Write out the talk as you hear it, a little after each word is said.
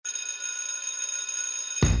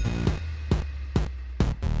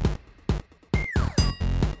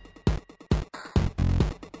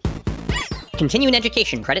Continuing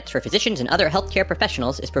education credits for physicians and other healthcare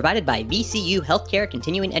professionals is provided by VCU Healthcare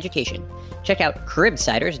Continuing Education. Check out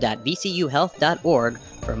cribsiders.vcuhealth.org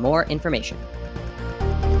for more information.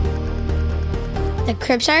 The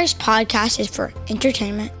Cribsiders podcast is for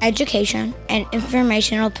entertainment, education, and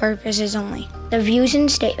informational purposes only. The views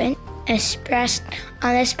and statements expressed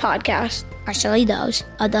on this podcast are solely those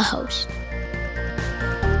of the host.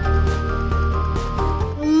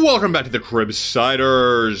 Welcome back to the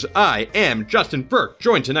Cribsiders. I am Justin Burke,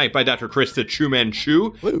 joined tonight by Dr. Chris the Chew Man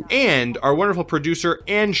Chew, and our wonderful producer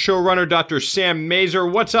and showrunner, Dr. Sam Mazer.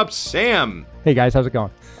 What's up, Sam? Hey guys, how's it going?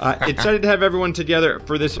 Excited to have everyone together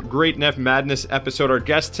for this great NephMadness episode. Our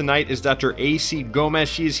guest tonight is Dr. A.C. Gomez.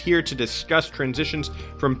 She is here to discuss transitions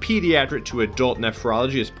from pediatric to adult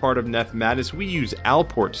nephrology as part of NephMadness. We use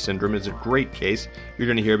Alport syndrome as a great case. You're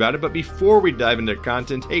going to hear about it. But before we dive into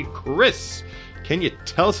content, hey, Chris, can you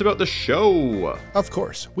tell us about the show? Of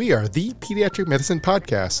course. We are the Pediatric Medicine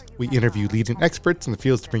Podcast. We interview leading experts in the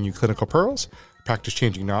fields to bring you clinical pearls,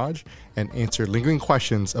 practice-changing knowledge, and answer lingering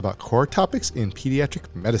questions about core topics in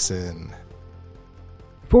pediatric medicine.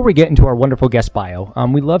 Before we get into our wonderful guest bio,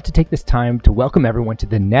 we'd love to take this time to welcome everyone to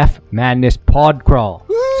the NephMadness Pod Crawl.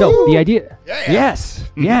 Woo! So the idea, yes,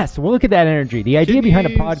 we'll look at that energy. The idea behind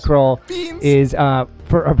a pod crawl is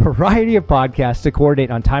for a variety of podcasts to coordinate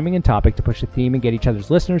on timing and topic to push the theme and get each other's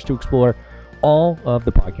listeners to explore all of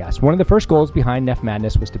the podcasts. One of the first goals behind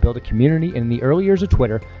NephMadness was to build a community, and in the early years of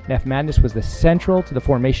Twitter, NephMadness was the central to the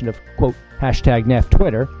formation of, quote, hashtag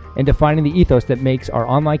NephTwitter, and defining the ethos that makes our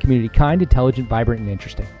online community kind, intelligent, vibrant, and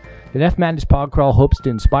interesting. The NephMadness Pod Crawl hopes to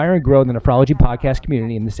inspire and grow the nephrology podcast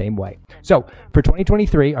community in the same way. So, for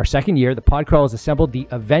 2023, our second year, the Pod Crawl has assembled the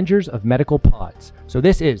Avengers of Medical Pods. So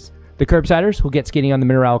this is the Curbsiders, who'll get skinny on the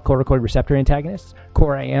mineralocorticoid receptor antagonists.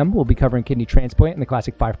 Core AM will be covering kidney transplant in the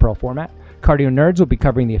classic 5-pearl format. Cardio Nerds will be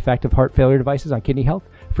covering the effect of heart failure devices on kidney health.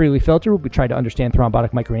 Freely Filter will be trying to understand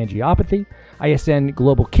thrombotic microangiopathy. ISN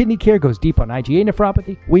Global Kidney Care goes deep on IgA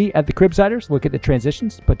nephropathy. We at the Cribsiders look at the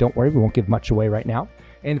transitions, but don't worry, we won't give much away right now.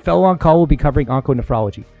 And Fellow on Call will be covering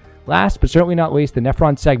onconephrology. Last, but certainly not least, the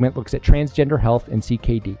Nephron segment looks at transgender health and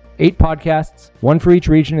CKD. 8 podcasts, one for each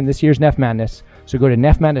region in this year's NephMadness. So go to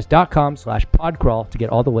nephmadness.com/podcrawl to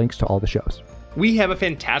get all the links to all the shows. We have a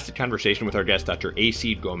fantastic conversation with our guest, Dr.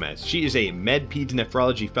 A.C. Gomez. She is a Med-Peds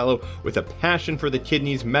Nephrology Fellow with a passion for the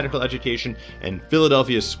kidneys, medical education, and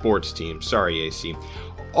Philadelphia's sports team. Sorry, A.C.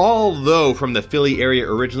 Although from the Philly area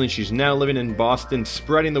originally, she's now living in Boston,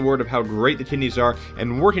 spreading the word of how great the kidneys are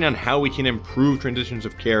and working on how we can improve transitions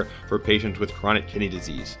of care for patients with chronic kidney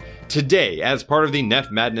disease. Today, as part of the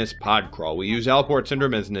NephMadness Pod Crawl, we use Alport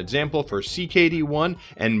syndrome as an example for CKD1,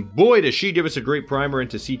 and boy does she give us a great primer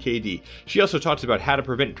into CKD. She also talks about how to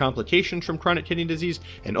prevent complications from chronic kidney disease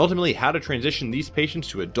and ultimately how to transition these patients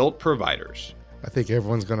to adult providers. I think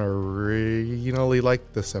everyone's going to really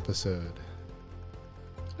like this episode.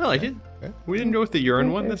 I like it. Yeah. We didn't go with the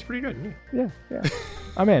urine one. That's pretty good. Yeah.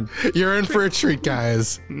 I'm in. You're in for a treat,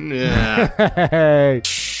 guys. Yeah.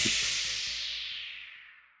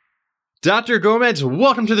 Dr. Gomez,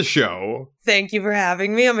 welcome to the show. Thank you for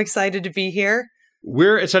having me. I'm excited to be here.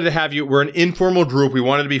 We're excited to have you. We're an informal group. We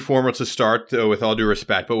wanted to be formal to start, though, with all due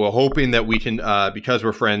respect, but we're hoping that we can, because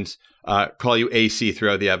we're friends, call you AC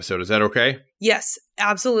throughout the episode. Is that okay? Yes,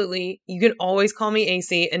 absolutely. You can always call me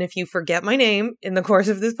AC. And if you forget my name in the course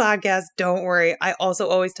of this podcast, don't worry. I also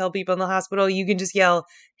always tell people in the hospital, you can just yell,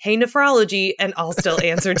 "Hey, nephrology," and I'll still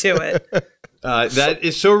answer to it. That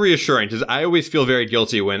is so reassuring because I always feel very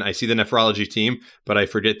guilty when I see the nephrology team, but I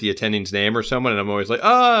forget the attending's name or someone, and I'm always like,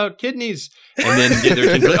 "Oh, kidneys," and then get their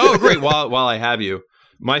attention. Like, "Oh, great!" While I have you,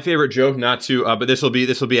 my favorite joke, not to, but this will be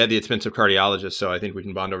at the expense of cardiologists, so I think we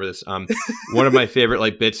can bond over this. One of my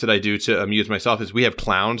favorite bits that I do to amuse myself is we have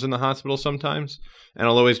clowns in the hospital sometimes, and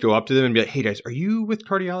I'll always go up to them and be like, "Hey guys, are you with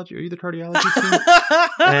cardiology? Are you the cardiology team?"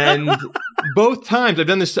 And both times I've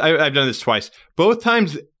done this twice. Both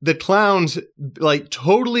times the clowns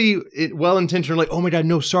totally well-intentioned, like, "Oh my God,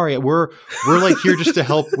 no, sorry, we're here just to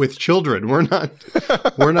help with children. We're not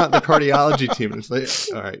the cardiology team." And it's like,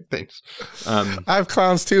 all right, thanks. I have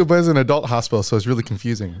clowns too, but it's an adult hospital, so it's really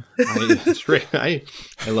confusing. That's right. I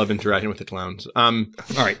love interacting with the clowns. All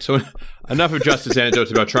right, so enough of Justice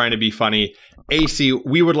anecdotes about trying to be funny. AC,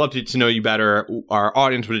 we would love to get to know you better. Our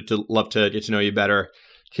audience would love to get to know you better.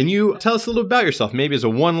 Can you tell us a little about yourself? Maybe as a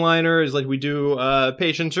one-liner, as we do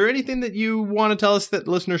patients, or anything that you want to tell us that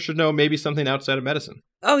listeners should know, maybe something outside of medicine.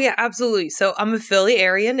 Oh, yeah, absolutely. So I'm a Philly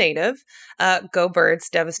area native. Go Birds,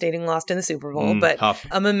 devastating loss in the Super Bowl. But tough.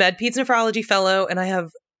 I'm a Med-Peds Nephrology Fellow, and I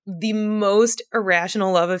have the most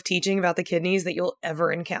irrational love of teaching about the kidneys that you'll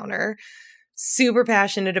ever encounter. super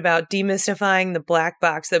passionate about demystifying the black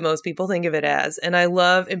box that most people think of it as. And I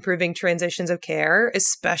love improving transitions of care,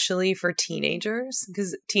 especially for teenagers,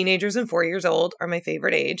 because teenagers and 4 years old are my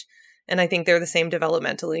favorite age. And I think they're the same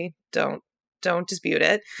developmentally. Don't dispute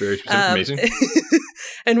it. Very specific, amazing.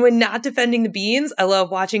 And when not defending the beans, I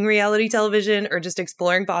love watching reality television or just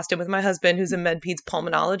exploring Boston with my husband, who's a MedPeds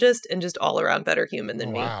pulmonologist and just all around better human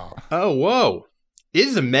than me. Oh, whoa. It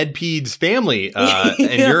is a MedPeds family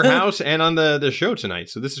in your house and on the show tonight.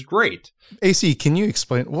 So this is great. AC, can you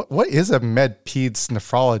explain what is a MedPeds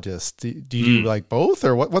nephrologist? Do you do like both,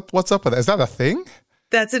 or what's up with that? Is that a thing?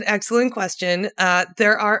 That's an excellent question.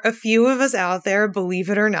 There are a few of us out there, believe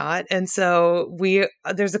it or not. And so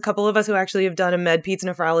there's a couple of us who actually have done a MedPeds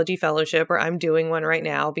nephrology fellowship, or I'm doing one right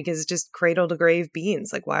now because it's just cradle to grave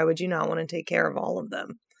beans. Like, why would you not want to take care of all of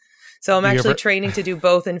them? So I'm actually training to do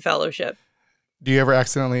both in fellowship. Do you ever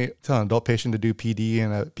accidentally tell an adult patient to do PD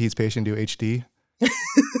and a peds patient do HD?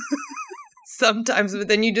 Sometimes, but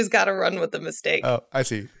then you just got to run with the mistake. Oh, I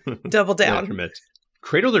see. Double down. Commit.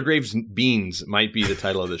 Cradle to Grave's Beans might be the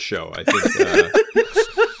title of the show. I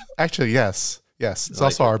think. Actually, yes. It's like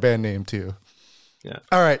also our band name too. Yeah.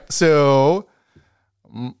 All right. So,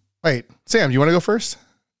 wait, Sam, do you want to go first?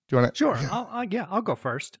 Do you want to? Sure. Yeah. I'll go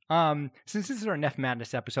first. Since this is our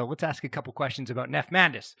NephMadness episode, let's ask a couple questions about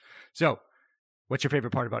NephMadness. So, what's your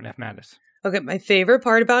favorite part about NephMadness? Okay, my favorite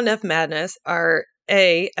part about NephMadness are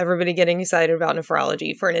everybody getting excited about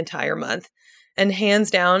nephrology for an entire month. And hands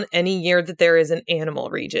down, any year that there is an animal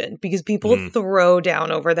region, because people throw down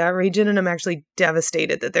over that region, and I'm actually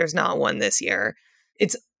devastated that there's not one this year.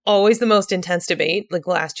 It's always the most intense debate, like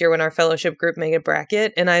last year when our fellowship group made a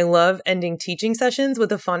bracket, and I love ending teaching sessions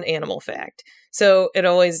with a fun animal fact. So it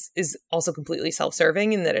always is also completely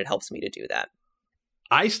self-serving in that it helps me to do that.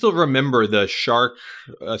 I still remember the shark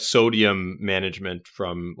sodium management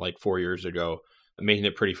from like 4 years ago, making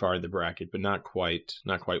it pretty far in the bracket, but not quite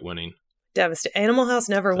winning. Devastating. Animal House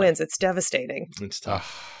never wins. It's devastating. It's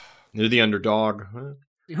tough. They're the underdog.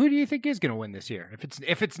 Who do you think is going to win this year?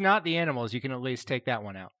 If it's not the animals, you can at least take that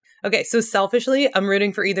one out. Okay, so selfishly, I'm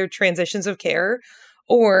rooting for either transitions of care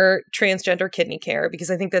or transgender kidney care because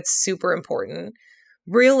I think that's super important.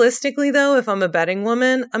 Realistically, though, if I'm a betting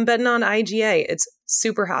woman, I'm betting on IgA. It's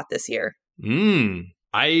super hot this year.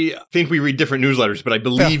 I think we read different newsletters, but I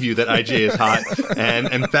believe you that IgA is hot, and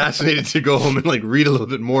I'm fascinated to go home and like read a little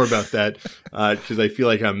bit more about that because I feel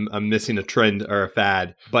like I'm missing a trend or a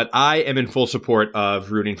fad. But I am in full support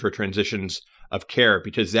of rooting for transitions of care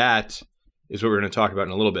because that is what we're going to talk about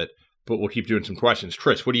in a little bit. But we'll keep doing some questions.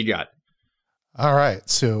 Chris, what do you got? All right.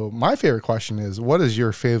 So my favorite question is, what is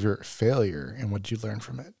your favorite failure and what did you learn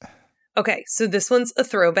from it? Okay, so this one's a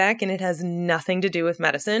throwback and it has nothing to do with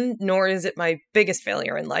medicine, nor is it my biggest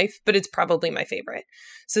failure in life, but it's probably my favorite.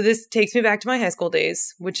 So this takes me back to my high school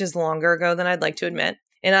days, which is longer ago than I'd like to admit.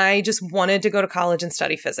 And I just wanted to go to college and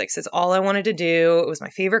study physics. It's all I wanted to do. It was my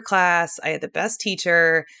favorite class. I had the best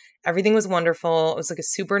teacher. Everything was wonderful. I was like a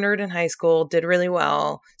super nerd in high school, did really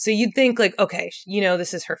well. So you'd think like, okay,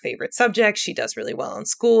 this is her favorite subject. She does really well in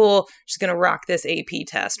school. She's going to rock this AP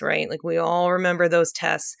test, right? Like we all remember those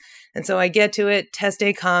tests. And so I get to it, test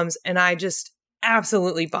day comes, and I just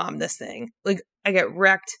absolutely bomb this thing. Like I get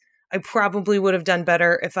wrecked. I probably would have done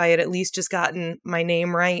better if I had at least just gotten my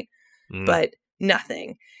name right, but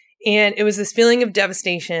nothing. And it was this feeling of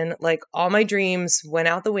devastation, like all my dreams went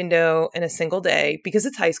out the window in a single day because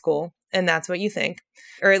it's high school and that's what you think,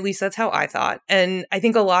 or at least that's how I thought. And I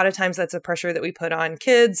think a lot of times that's a pressure that we put on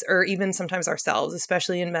kids or even sometimes ourselves,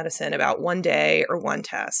 especially in medicine, about one day or one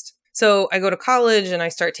test. So I go to college and I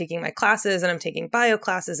start taking my classes and I'm taking bio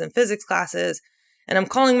classes and physics classes and I'm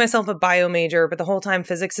calling myself a bio major, but the whole time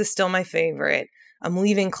physics is still my favorite. I'm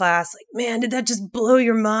leaving class like, man, did that just blow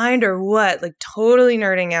your mind or what? Like totally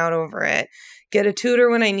nerding out over it. Get a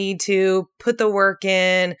tutor when I need to, put the work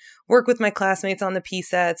in, work with my classmates on the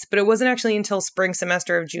P-sets. But it wasn't actually until spring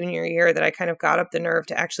semester of junior year that I kind of got up the nerve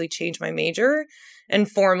to actually change my major and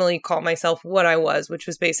formally call myself what I was, which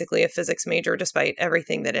was basically a physics major despite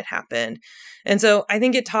everything that had happened. And so I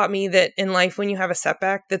think it taught me that in life, when you have a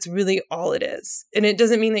setback, that's really all it is. And it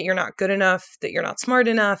doesn't mean that you're not good enough, that you're not smart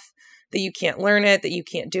enough, that you can't learn it, that you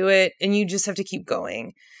can't do it, and you just have to keep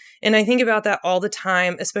going. And I think about that all the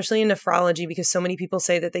time, especially in nephrology, because so many people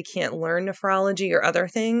say that they can't learn nephrology or other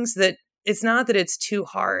things, that it's not that it's too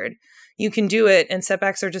hard. You can do it, and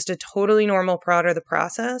setbacks are just a totally normal part of the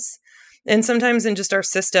process. And sometimes in just our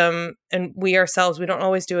system and we ourselves, we don't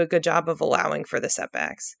always do a good job of allowing for the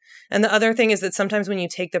setbacks. And the other thing is that sometimes when you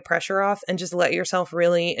take the pressure off and just let yourself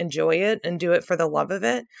really enjoy it and do it for the love of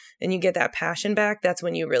it, and you get that passion back, that's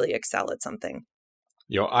when you really excel at something.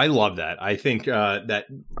 I love that. I think that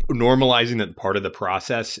normalizing that part of the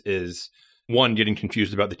process is, one, getting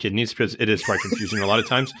confused about the kidneys, because it is quite confusing a lot of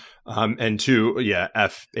times. And two,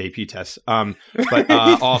 FAP tests. But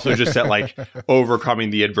also just that, like, overcoming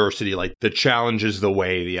the adversity, like the challenge is the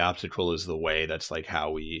way, the obstacle is the way. That's like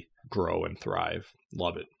how we grow and thrive.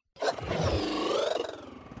 Love it.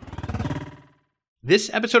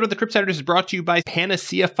 This episode of the Cryptsiders is brought to you by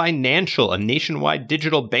Panacea Financial, a nationwide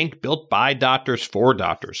digital bank built by doctors for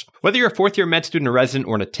doctors. Whether you're a fourth-year med student or resident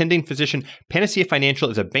or an attending physician, Panacea Financial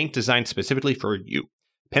is a bank designed specifically for you.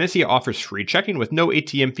 Panacea offers free checking with no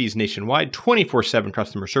ATM fees nationwide, 24/7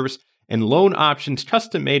 customer service, and loan options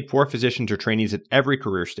custom-made for physicians or trainees at every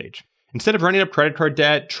career stage. Instead of running up credit card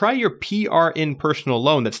debt, try your PRN personal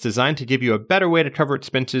loan that's designed to give you a better way to cover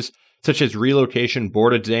expenses such as relocation,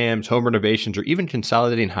 board exams, home renovations, or even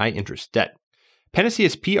consolidating high-interest debt.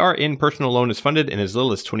 Panacea's PRN personal loan is funded in as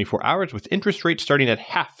little as 24 hours, with interest rates starting at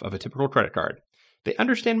half of a typical credit card. They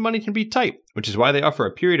understand money can be tight, which is why they offer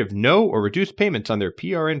a period of no or reduced payments on their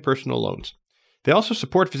PRN personal loans. They also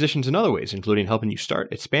support physicians in other ways, including helping you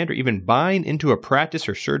start, expand, or even buying into a practice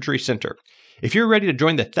or surgery center. If you're ready to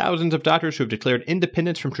join the thousands of doctors who have declared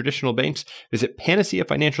independence from traditional banks, visit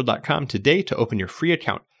panaceafinancial.com today to open your free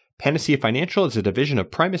account. Panacea Financial is a division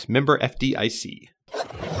of Primus, member FDIC.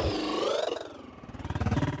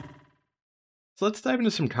 So let's dive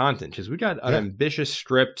into some content, because we got an ambitious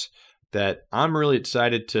script that I'm really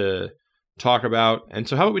excited to talk about. And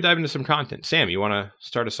so how about we dive into some content? Sam, you want to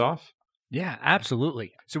start us off? Yeah,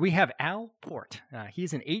 absolutely. So we have Al Port.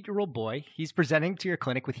 He's an 8-year-old boy. He's presenting to your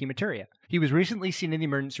clinic with hematuria. He was recently seen in the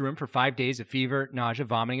emergency room for 5 days of fever, nausea,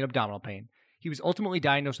 vomiting, and abdominal pain. He was ultimately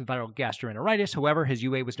diagnosed with viral gastroenteritis. However, his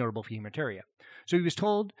UA was notable for hematuria. So he was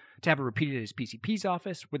told to have it repeated at his PCP's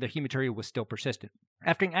office, where the hematuria was still persistent.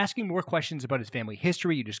 After asking more questions about his family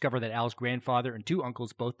history, you discover that Al's grandfather and 2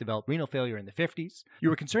 uncles both developed renal failure in the 50s. You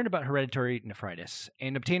were concerned about hereditary nephritis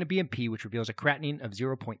and obtain a BMP, which reveals a creatinine of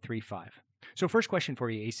 0.35. So first question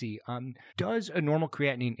for you, AC. Does a normal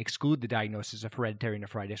creatinine exclude the diagnosis of hereditary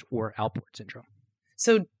nephritis or Alport syndrome?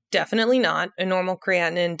 So definitely not. A normal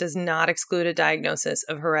creatinine does not exclude a diagnosis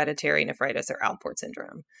of hereditary nephritis or Alport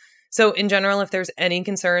syndrome. So in general, if there's any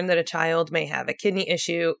concern that a child may have a kidney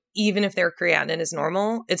issue, even if their creatinine is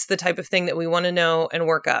normal, it's the type of thing that we want to know and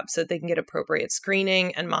work up so that they can get appropriate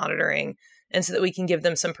screening and monitoring, and so that we can give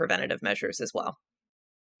them some preventative measures as well.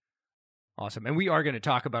 Awesome. And we are going to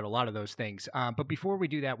talk about a lot of those things. But before we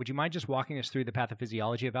do that, would you mind just walking us through the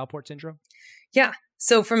pathophysiology of Alport syndrome? Yeah.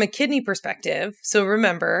 So from a kidney perspective, so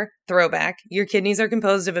remember, throwback, your kidneys are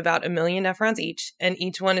composed of about 1 million nephrons each, and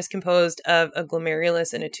each one is composed of a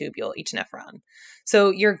glomerulus and a tubule, each nephron. So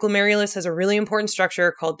your glomerulus has a really important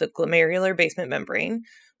structure called the glomerular basement membrane,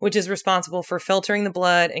 which is responsible for filtering the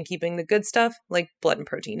blood and keeping the good stuff like blood and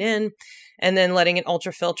protein in, and then letting it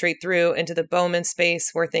ultrafiltrate through into the Bowman space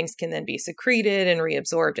where things can then be secreted and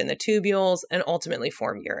reabsorbed in the tubules and ultimately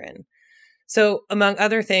form urine. So among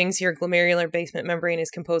other things, your glomerular basement membrane is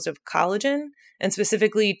composed of collagen, and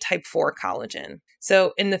specifically type 4 collagen.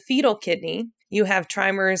 So in the fetal kidney, you have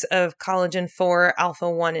trimers of collagen 4 alpha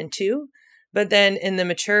 1 and 2, but then in the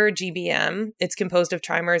mature GBM, it's composed of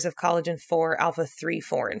trimers of collagen 4 alpha 3,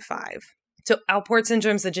 4, and 5. So Alport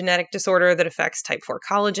syndrome is a genetic disorder that affects type 4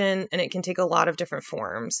 collagen, and it can take a lot of different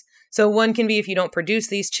forms. So one can be if you don't produce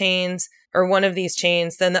these chains, or one of these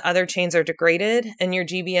chains, then the other chains are degraded, and your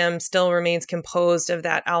GBM still remains composed of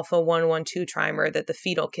that alpha 112 trimer that the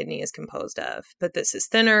fetal kidney is composed of. But this is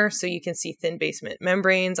thinner, so you can see thin basement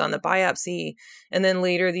membranes on the biopsy, and then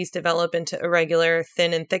later these develop into irregular,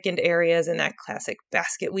 thin and thickened areas in that classic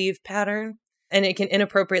basket weave pattern. And it can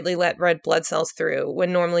inappropriately let red blood cells through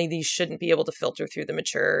when normally these shouldn't be able to filter through the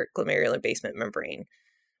mature glomerular basement membrane.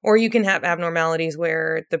 Or you can have abnormalities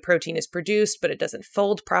where the protein is produced, but it doesn't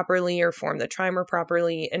fold properly or form the trimer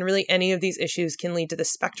properly. And really any of these issues can lead to the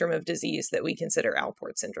spectrum of disease that we consider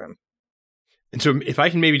Alport syndrome. And so if I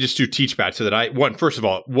can maybe just do teach back so that first of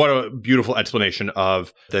all, what a beautiful explanation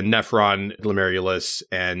of the nephron, glomerulus,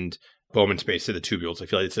 and Bowman space to the tubules. I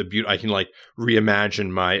feel like it's I can like reimagine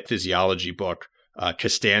my physiology book,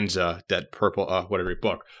 Costanza, that purple, whatever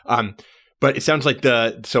book. But it sounds like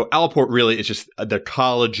so Alport really is just the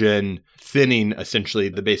collagen thinning essentially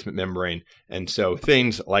the basement membrane. And so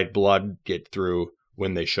things like blood get through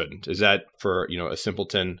when they shouldn't. Is that for, a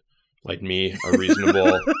simpleton like me, a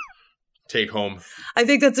reasonable take home? I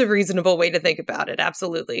think that's a reasonable way to think about it.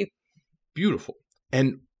 Absolutely. Beautiful.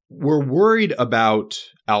 And we're worried about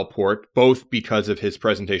Alport, both because of his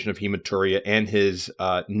presentation of hematuria and his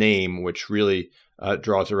name, which really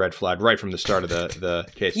draws a red flag right from the start of the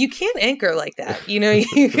case. You can't anchor like that. You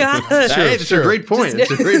gotta. It's a great point.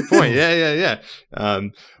 It's a great point. Yeah.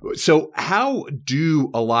 So how do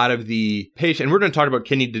a lot of the patients, and we're going to talk about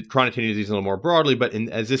chronic kidney disease a little more broadly, but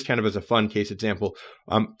as this kind of as a fun case example,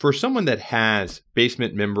 for someone that has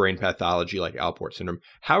basement membrane pathology like Alport syndrome,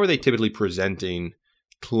 how are they typically presenting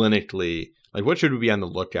clinically? Like, what should we be on the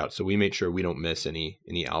lookout so we make sure we don't miss any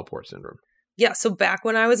Alport syndrome? Yeah, so back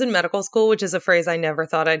when I was in medical school, which is a phrase I never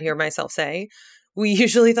thought I'd hear myself say, we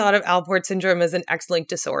usually thought of Alport syndrome as an X-linked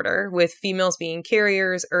disorder, with females being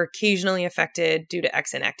carriers or occasionally affected due to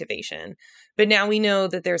X inactivation. But now we know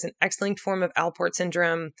that there's an X-linked form of Alport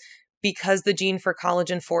syndrome because the gene for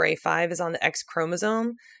collagen 4A5 is on the X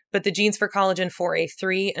chromosome, but the genes for collagen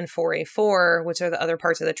 4A3 and 4A4, which are the other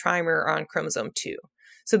parts of the trimer, are on chromosome 2.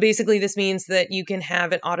 So basically, this means that you can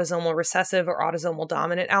have an autosomal recessive or autosomal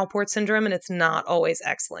dominant Alport syndrome, and it's not always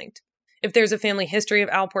X-linked. If there's a family history of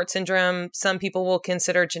Alport syndrome, some people will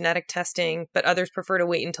consider genetic testing, but others prefer to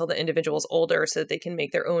wait until the individual's older so that they can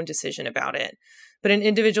make their own decision about it. But in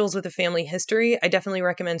individuals with a family history, I definitely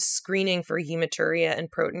recommend screening for hematuria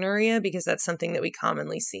and proteinuria because that's something that we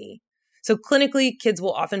commonly see. So clinically, kids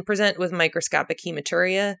will often present with microscopic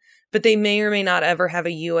hematuria, but they may or may not ever have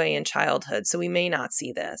a UA in childhood, so we may not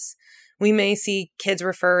see this. We may see kids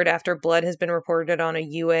referred after blood has been reported on a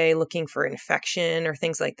UA looking for infection or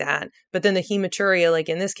things like that, but then the hematuria, like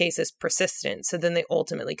in this case, is persistent, so then they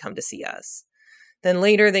ultimately come to see us. Then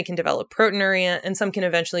later, they can develop proteinuria, and some can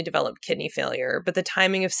eventually develop kidney failure, but the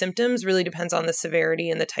timing of symptoms really depends on the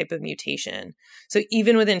severity and the type of mutation. So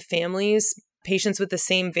even within families, patients with the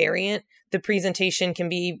same variant, the presentation can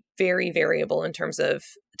be very variable in terms of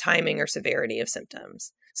timing or severity of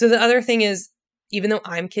symptoms. So the other thing is, even though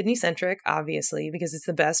I'm kidney-centric, obviously, because it's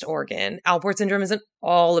the best organ, Alport syndrome isn't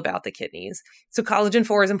all about the kidneys. So collagen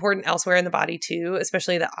 4 is important elsewhere in the body too,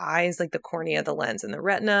 especially the eyes, like the cornea, the lens, and the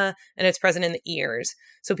retina, and it's present in the ears.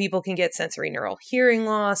 So people can get sensory neural hearing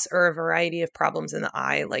loss or a variety of problems in the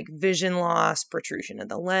eye, like vision loss, protrusion of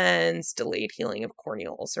the lens, delayed healing of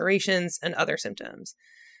corneal ulcerations, and other symptoms.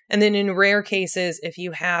 And then in rare cases, if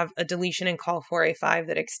you have a deletion in COL4A5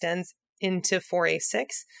 that extends into 4A6,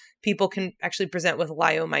 people can actually present with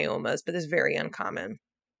leiomyomas, but this is very uncommon.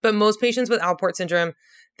 But most patients with Alport syndrome,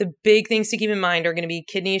 the big things to keep in mind are going to be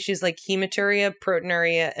kidney issues like hematuria,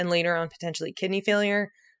 proteinuria, and later on potentially kidney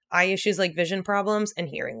failure, eye issues like vision problems, and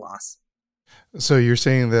hearing loss. So you're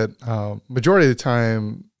saying that majority of the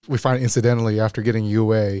time we find it incidentally after getting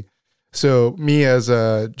UA. So me as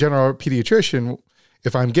a general pediatrician,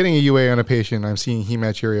 if I'm getting a UA on a patient, I'm seeing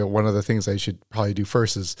hematuria, one of the things I should probably do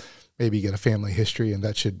first is maybe get a family history, and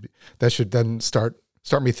that should then start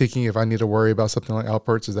me thinking if I need to worry about something like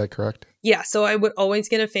Alport's. Is that correct? Yeah, so I would always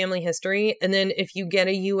get a family history, and then if you get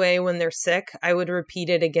a UA when they're sick, I would repeat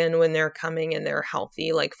it again when they're coming and they're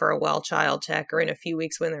healthy, like for a well child check or in a few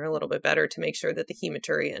weeks when they're a little bit better to make sure that the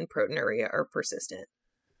hematuria and proteinuria are persistent.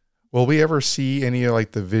 Will we ever see any of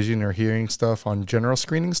like the vision or hearing stuff on general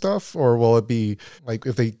screening stuff? Or will it be like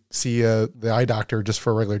if they see the eye doctor just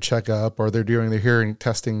for a regular checkup, or they're doing their hearing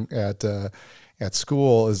testing at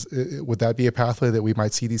school? Would that be a pathway that we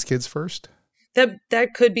might see these kids first?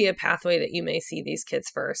 That could be a pathway that you may see these kids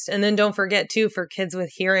first. And then don't forget too, for kids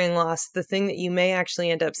with hearing loss, the thing that you may actually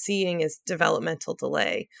end up seeing is developmental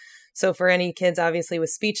delay. So for any kids, obviously,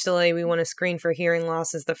 with speech delay, we want to screen for hearing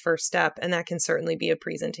loss as the first step, and that can certainly be a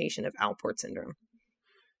presentation of Alport syndrome.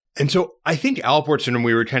 And so I think Alport syndrome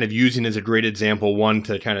we were kind of using as a great example, one,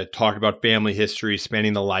 to kind of talk about family history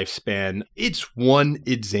spanning the lifespan. It's one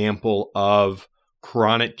example of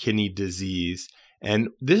chronic kidney disease. And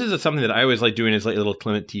this is something that I always like doing as like a little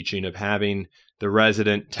clinic teaching of having the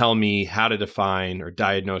resident tell me how to define or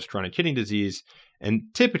diagnose chronic kidney disease. And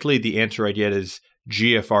typically the answer I get is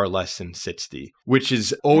GFR less than 60, which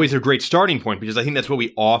is always a great starting point because I think that's what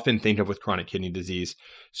we often think of with chronic kidney disease.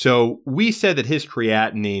 So we said that his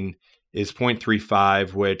creatinine is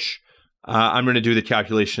 0.35, which I'm going to do the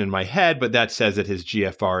calculation in my head, but that says that his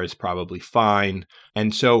GFR is probably fine.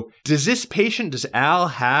 And so does Al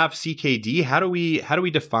have CKD? How do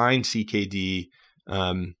we define CKD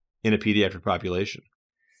in a pediatric population?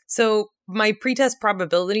 So my pretest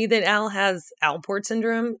probability that Al has Alport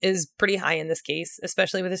syndrome is pretty high in this case,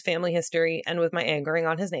 especially with his family history and with my anchoring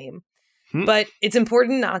on his name. But it's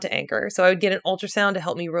important not to anchor. So I would get an ultrasound to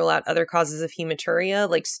help me rule out other causes of hematuria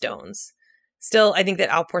like stones. Still, I think that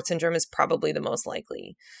Alport syndrome is probably the most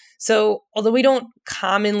likely. So although we don't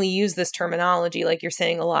commonly use this terminology, like you're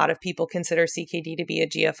saying, a lot of people consider CKD to be a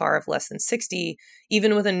GFR of less than 60.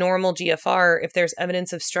 Even with a normal GFR, if there's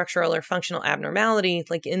evidence of structural or functional abnormality,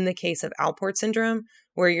 like in the case of Alport syndrome,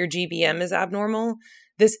 where your GBM is abnormal,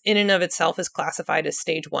 this in and of itself is classified as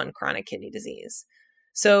stage 1 chronic kidney disease.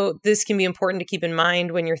 So this can be important to keep in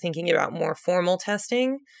mind when you're thinking about more formal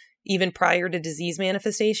testing, even prior to disease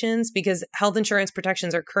manifestations, because health insurance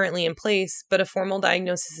protections are currently in place, but a formal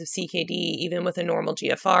diagnosis of CKD, even with a normal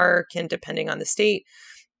GFR, can, depending on the state,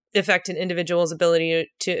 affect an individual's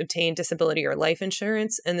ability to obtain disability or life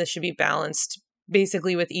insurance. And this should be balanced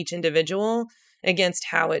basically with each individual against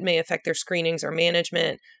how it may affect their screenings or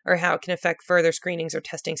management, or how it can affect further screenings or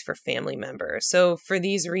testings for family members. So for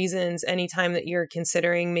these reasons, anytime that you're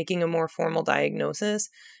considering making a more formal diagnosis,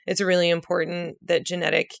 it's really important that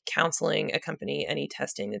genetic counseling accompany any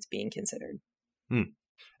testing that's being considered.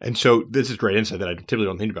 And so this is great insight that I typically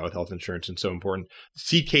don't think about with health insurance and so important.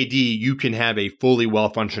 CKD, you can have a fully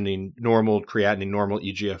well-functioning normal creatinine, normal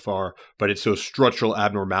EGFR, but it's those structural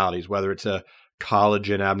abnormalities, whether it's a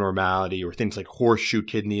collagen abnormality or things like horseshoe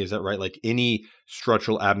kidney, is that right? Like any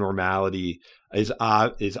structural abnormality is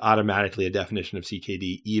automatically a definition of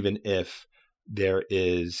CKD, even if there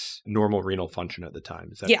is normal renal function at the time.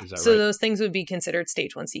 Is that so right? Those things would be considered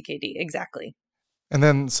stage 1 CKD. Exactly. And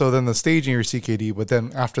then, so then the staging of your CKD would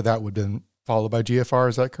then, after that, would then followed by GFR.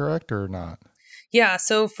 Is that correct or not? Yeah,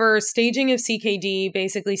 so for staging of CKD,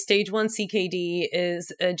 basically stage 1 CKD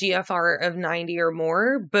is a GFR of 90 or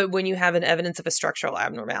more, but when you have an evidence of a structural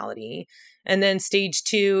abnormality. And then stage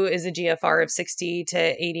 2 is a GFR of 60 to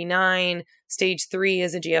 89. Stage 3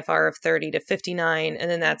 is a GFR of 30 to 59.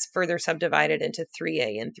 And then that's further subdivided into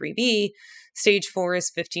 3A and 3B. Stage 4 is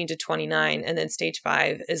 15 to 29. And then stage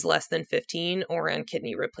 5 is less than 15 or on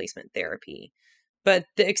kidney replacement therapy. But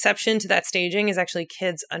the exception to that staging is actually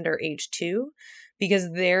kids under age 2,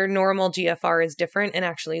 because their normal GFR is different and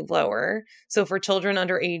actually lower. So for children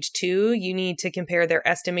under age 2, you need to compare their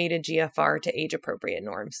estimated GFR to age-appropriate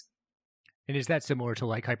norms. And is that similar to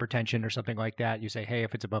like hypertension or something like that? You say, hey,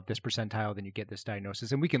 if it's above this percentile, then you get this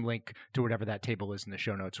diagnosis. And we can link to whatever that table is in the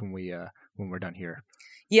show notes when we're done here.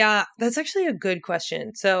 Yeah, that's actually a good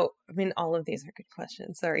question. So, I mean, all of these are good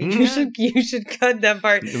questions. Sorry, you should cut that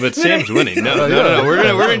part. But Sam's winning. No. We're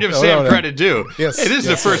gonna give Sam credit too. Yes. Hey, this is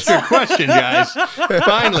the first good question, guys.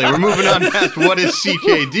 Finally, we're moving on past what is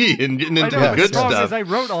CKD and getting into the good stuff. Is I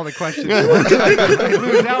wrote all the questions. I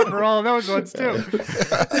lose out for all of those ones too.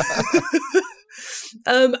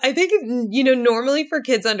 I think, normally for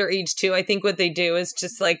kids under age 2, I think what they do is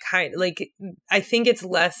just I think it's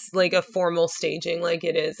less like a formal staging like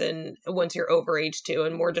it is in once you're over age 2,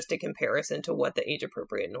 and more just a comparison to what the age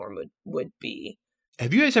appropriate norm would be.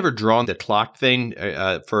 Have you guys ever drawn the clock thing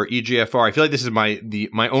for EGFR? I feel like this is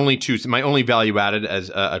my only value added as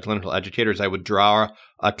a clinical educator is I would draw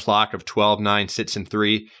a clock of 12, 9, 6, and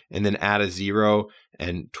 3, and then add a 0,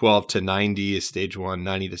 and 12 to 90 is stage 1,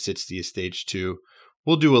 90 to 60 is stage 2.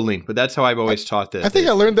 We'll do a link, but that's how I've always taught this. I think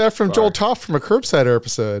I learned that from Joel Toff from a Curbsider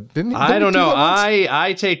episode. Didn't he? I don't know.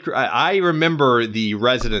 I remember the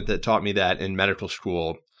resident that taught me that in medical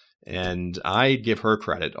school, and I give her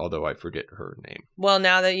credit, although I forget her name. Well,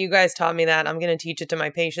 now that you guys taught me that, I'm going to teach it to my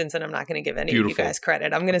patients, and I'm not going to give any of you guys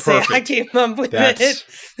credit. I'm going to say I came up with it.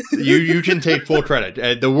 You can take full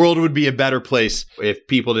credit. The world would be a better place if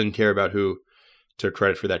people didn't care about who took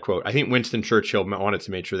credit for that quote. I think Winston Churchill wanted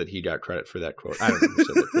to make sure that he got credit for that quote. I don't know who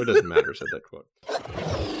said that quote. It doesn't matter who said that quote.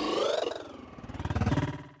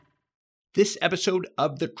 This episode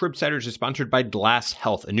of The Curbsiders is sponsored by Glass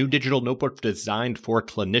Health, a new digital notebook designed for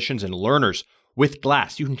clinicians and learners. With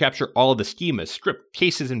Glass, you can capture all of the schemas, script,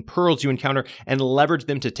 cases, and pearls you encounter and leverage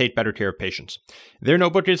them to take better care of patients. Their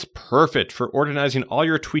notebook is perfect for organizing all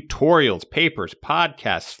your tutorials, papers,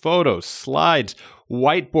 podcasts, photos, slides,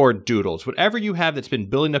 whiteboard doodles, whatever you have that's been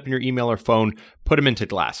building up in your email or phone, put them into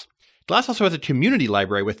Glass. Glass also has a community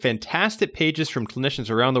library with fantastic pages from clinicians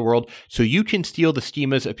around the world, so you can steal the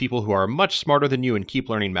schemas of people who are much smarter than you and keep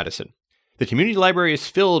learning medicine. The community library is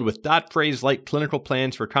filled with dot phrase-like clinical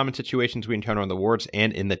plans for common situations we encounter on the wards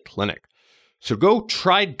and in the clinic. So go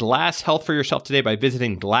try Glass Health for yourself today by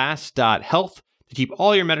visiting glass.health to keep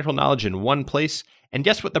all your medical knowledge in one place. And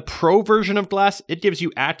guess what? The pro version of Glass, it gives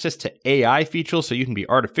you access to AI features so you can be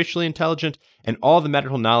artificially intelligent and all the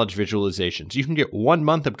medical knowledge visualizations. You can get 1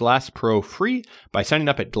 month of Glass Pro free by signing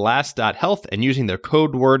up at glass.health and using the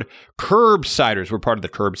code word Curbsiders. We're part of the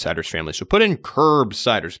Curbsiders family, so put in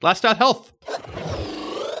Curbsiders. Glass.health.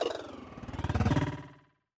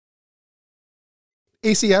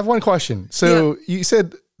 AC, I have one question. So you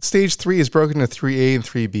said stage 3 is broken into 3A and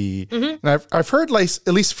 3B. Mm-hmm. And I've heard, like,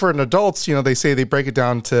 at least for an adults, they say they break it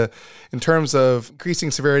down to, in terms of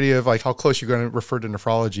increasing severity of like how close you're going to refer to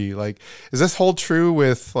nephrology. Like, does this hold true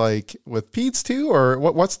with peds too? Or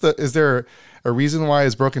is there a reason why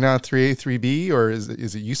it's broken down 3A, 3B, or is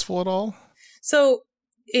it useful at all? So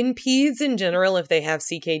in peds in general, if they have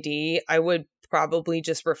CKD, I would probably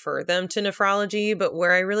just refer them to nephrology. But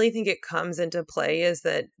where I really think it comes into play is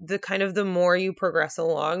that the more you progress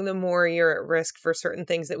along, the more you're at risk for certain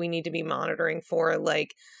things that we need to be monitoring for,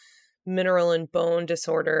 like mineral and bone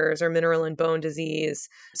disorders or mineral and bone disease.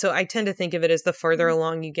 So I tend to think of it as the further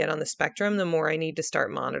along you get on the spectrum, the more I need to start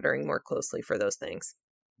monitoring more closely for those things.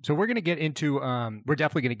 So we're going to get into, we're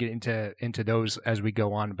definitely going to get into those as we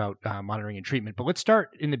go on about monitoring and treatment. But let's start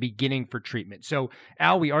in the beginning for treatment. So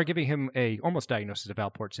Al, we are giving him a almost diagnosis of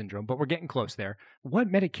Alport syndrome, but we're getting close there.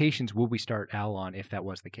 What medications will we start Al on if that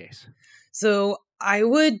was the case? So I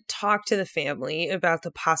would talk to the family about the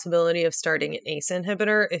possibility of starting an ACE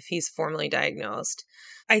inhibitor if he's formally diagnosed.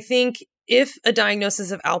 I think if a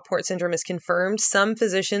diagnosis of Alport syndrome is confirmed, some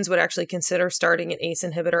physicians would actually consider starting an ACE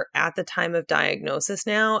inhibitor at the time of diagnosis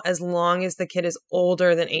now, as long as the kid is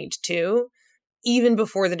older than age 2, even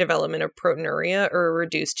before the development of proteinuria or a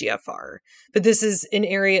reduced GFR. But this is an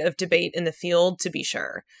area of debate in the field, to be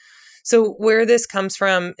sure. So where this comes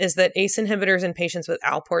from is that ACE inhibitors in patients with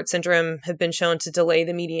Alport syndrome have been shown to delay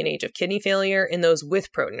the median age of kidney failure in those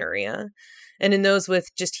with proteinuria. And in those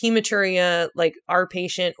with just hematuria, like our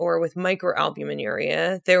patient, or with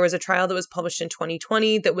microalbuminuria, there was a trial that was published in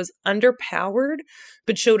 2020 that was underpowered,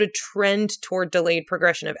 but showed a trend toward delayed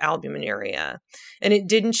progression of albuminuria. And it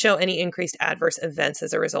didn't show any increased adverse events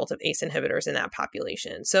as a result of ACE inhibitors in that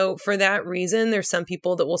population. So for that reason, there's some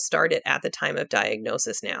people that will start it at the time of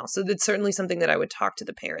diagnosis now. So that's certainly something that I would talk to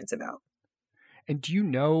the parents about. And do you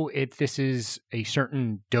know if this is a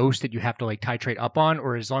certain dose that you have to like titrate up on,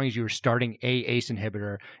 or as long as you're starting a ACE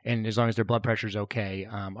inhibitor and as long as their blood pressure is okay,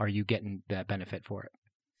 are you getting that benefit for it?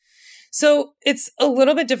 So it's a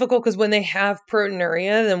little bit difficult because when they have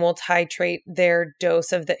proteinuria, then we'll titrate their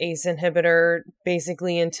dose of the ACE inhibitor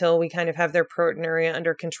basically until we kind of have their proteinuria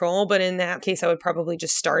under control. But in that case, I would probably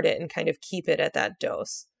just start it and kind of keep it at that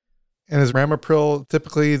dose. And is ramipril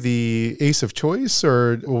typically the ACE of choice,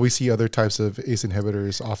 or will we see other types of ACE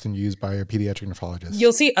inhibitors often used by a pediatric nephrologist?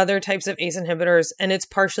 You'll see other types of ACE inhibitors, and it's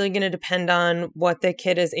partially going to depend on what the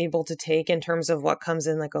kid is able to take in terms of what comes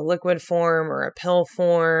in like a liquid form or a pill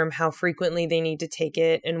form, how frequently they need to take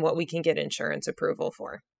it, and what we can get insurance approval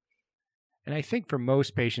for. And I think for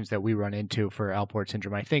most patients that we run into for Alport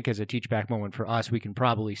syndrome, I think as a teach back moment for us, we can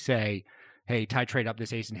probably say, hey, titrate up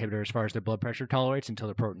this ACE inhibitor as far as their blood pressure tolerates until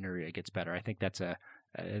the proteinuria gets better. I think that's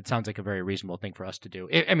it sounds like a very reasonable thing for us to do.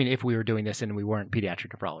 I mean, if we were doing this and we weren't pediatric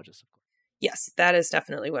nephrologists. Yes, that is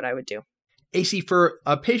definitely what I would do. AC, for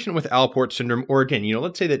a patient with Alport syndrome, or again,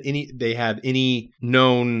 let's say that they have any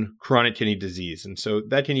known chronic kidney disease. And so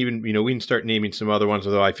that can even, we can start naming some other ones,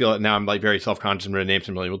 although I feel like now I'm like very self-conscious when I name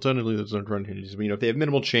some, like, well, technically there's no chronic kidney disease. But, if they have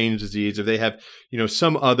minimal change disease, if they have,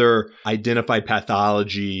 some other identified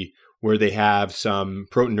pathology where they have some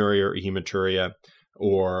proteinuria or hematuria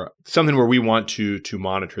or something where we want to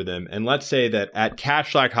monitor them. And let's say that at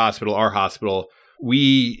Cashlack Hospital, our hospital,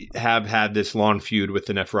 we have had this long feud with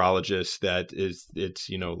the nephrologist that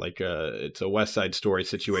it's a West Side Story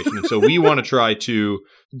situation. And so we want to try to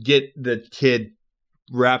get the kid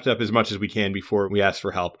wrapped up as much as we can before we ask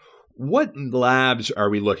for help. What labs are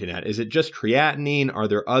we looking at? Is it just creatinine? Are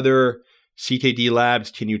there other CKD labs?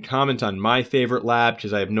 Can you comment on my favorite lab?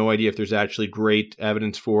 Because I have no idea if there's actually great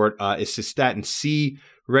evidence for it. Is cystatin C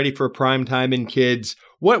ready for prime time in kids?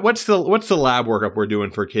 What's the lab workup we're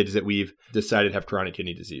doing for kids that we've decided have chronic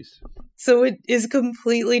kidney disease? So it is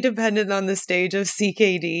completely dependent on the stage of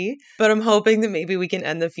CKD, but I'm hoping that maybe we can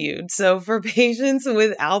end the feud. So for patients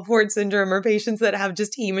with Alport syndrome or patients that have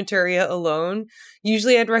just hematuria alone,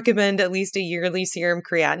 usually I'd recommend at least a yearly serum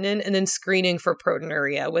creatinine and then screening for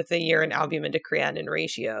proteinuria with a urine albumin to creatinine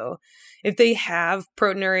ratio. If they have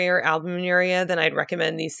proteinuria or albuminuria, then I'd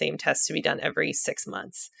recommend these same tests to be done every 6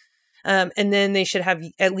 months. And then they should have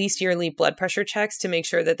at least yearly blood pressure checks to make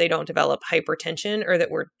sure that they don't develop hypertension or that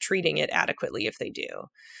we're treating it adequately if they do.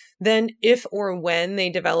 Then if or when they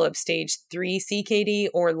develop stage 3 CKD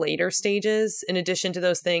or later stages, in addition to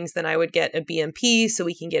those things, then I would get a BMP so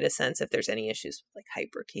we can get a sense if there's any issues like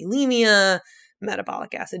hyperkalemia,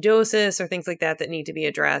 metabolic acidosis or things like that that need to be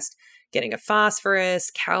addressed. Getting a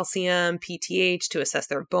phosphorus, calcium, PTH to assess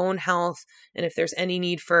their bone health, and if there's any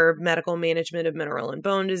need for medical management of mineral and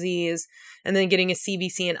bone disease, and then getting a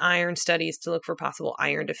CBC and iron studies to look for possible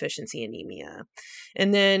iron deficiency anemia.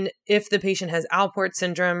 And then if the patient has Alport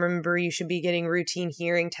syndrome, remember you should be getting routine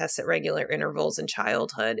hearing tests at regular intervals in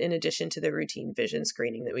childhood, in addition to the routine vision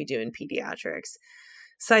screening that we do in pediatrics.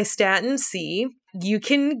 Cystatin C, you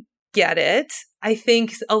can get it. I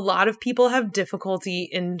think a lot of people have difficulty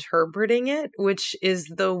interpreting it, which is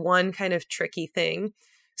the one kind of tricky thing.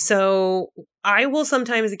 So I will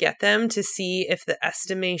sometimes get them to see if the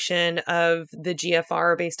estimation of the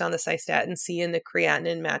GFR based on the cystatin C and the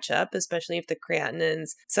creatinine match up, especially if the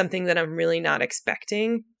creatinine's something that I'm really not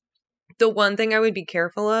expecting. The one thing I would be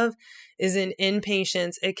careful of is in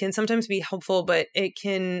inpatients, it can sometimes be helpful, but it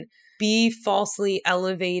can be falsely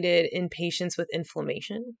elevated in patients with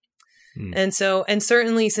inflammation. And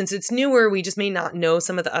certainly since it's newer, we just may not know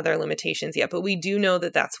some of the other limitations yet, but we do know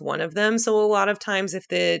that that's one of them. So a lot of times if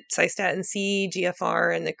the cystatin C,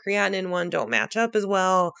 GFR, and the creatinine one don't match up as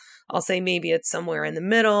well, I'll say maybe it's somewhere in the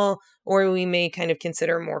middle, or we may kind of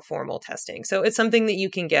consider more formal testing. So it's something that you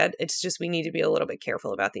can get. It's just we need to be a little bit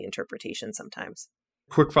careful about the interpretation sometimes.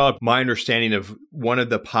 Quick follow-up. My understanding of one of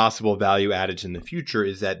the possible value addeds in the future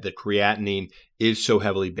is that the creatinine is so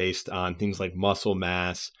heavily based on things like muscle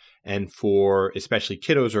mass. And for especially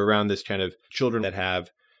kiddos or around this kind of children that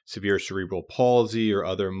have severe cerebral palsy or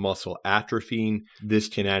other muscle atrophy, this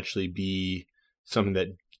can actually be something that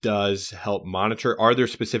does help monitor. Are there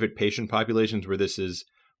specific patient populations where this is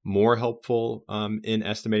more helpful in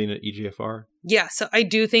estimating an eGFR? Yeah, so I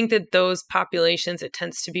do think that those populations, it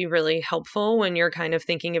tends to be really helpful when you're kind of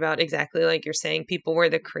thinking about exactly like you're saying, people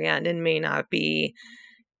where the creatinine may not be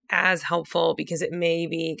as helpful because it may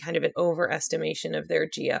be kind of an overestimation of their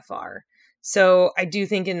GFR. So I do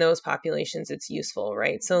think in those populations, it's useful,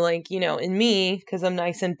 right? So like, in me, because I'm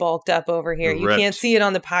nice and bulked up over here, you can't see it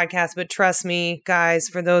on the podcast, but trust me, guys,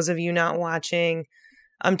 for those of you not watching,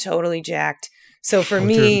 I'm totally jacked. So for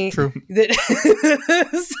me, true.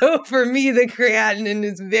 So for me, the creatinine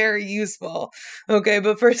is very useful. Okay.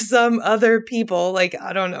 But for some other people, like,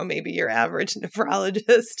 I don't know, maybe your average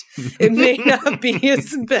nephrologist, it may not be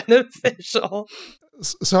as beneficial.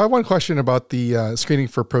 So I have one question about the screening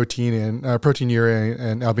for protein and proteinuria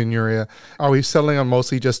and albuminuria. Are we settling on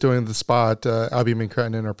mostly just doing the spot albumin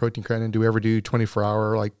creatinine or protein creatinine? Do we ever do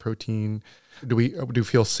 24-hour like protein? Do we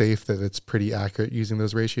feel safe that it's pretty accurate using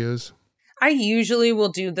those ratios? I usually will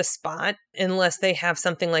do the spot unless they have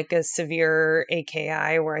something like a severe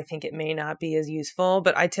AKI where I think it may not be as useful,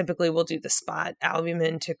 but I typically will do the spot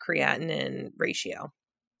albumin to creatinine ratio.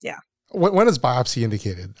 Yeah. When is biopsy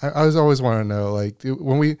indicated? I always want to know, like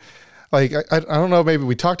when we, like, I don't know, maybe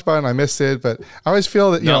we talked about it and I missed it, but I always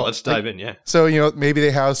feel that, let's dive in. Yeah. So, maybe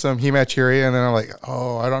they have some hematuria and then I'm like,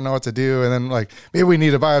 oh, I don't know what to do. And then like, maybe we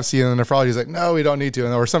need a biopsy and the nephrologist is like, no, we don't need to.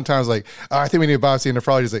 And or sometimes like, oh, I think we need a biopsy and the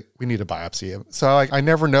nephrologist is like, we need a biopsy. So like, I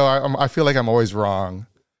never know. I feel like I'm always wrong.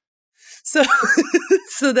 So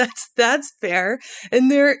that's fair.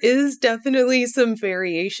 And there is definitely some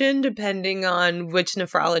variation depending on which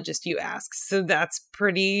nephrologist you ask. So that's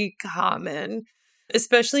pretty common,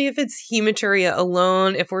 especially if it's hematuria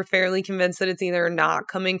alone. If we're fairly convinced that it's either not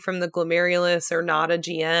coming from the glomerulus or not a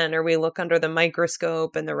GN, or we look under the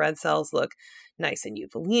microscope and the red cells look nice and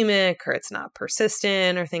euvolemic, or it's not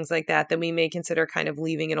persistent or things like that, then we may consider kind of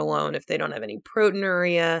leaving it alone if they don't have any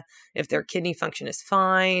proteinuria, if their kidney function is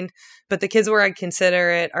fine. But the kids where I'd consider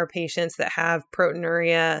it are patients that have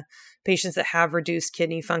proteinuria, patients that have reduced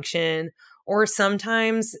kidney function, or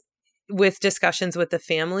sometimes with discussions with the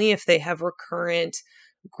family, if they have recurrent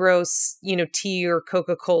gross, tea or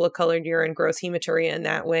Coca-Cola colored urine, gross hematuria in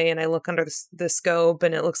that way, and I look under the scope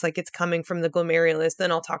and it looks like it's coming from the glomerulus,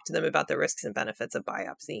 then I'll talk to them about the risks and benefits of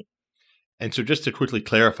biopsy. And so just to quickly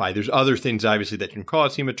clarify, there's other things obviously that can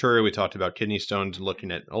cause hematuria. We talked about kidney stones and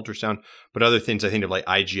looking at ultrasound, but other things I think of like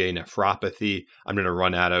IgA nephropathy. I'm going to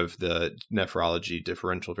run out of the nephrology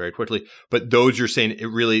differential very quickly, but those you're saying it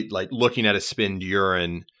really like looking at a spinned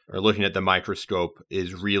urine or looking at the microscope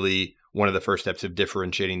is really one of the first steps of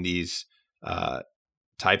differentiating these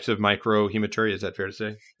types of microhematuria. Is that fair to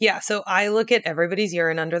say? Yeah. So I look at everybody's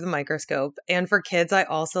urine under the microscope. And for kids, I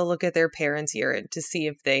also look at their parents' urine to see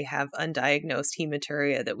if they have undiagnosed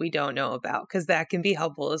hematuria that we don't know about, because that can be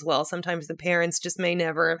helpful as well. Sometimes the parents just may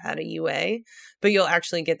never have had a UA, but you'll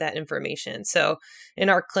actually get that information. So in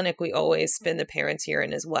our clinic, we always spin the parents'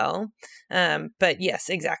 urine as well. But yes,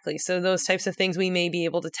 exactly. So those types of things, we may be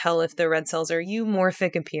able to tell if the red cells are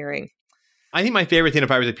eumorphic appearing. I think my favorite thing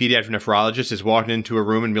if I was a pediatric nephrologist is walking into a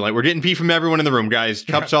room and be like, we're getting pee from everyone in the room, guys.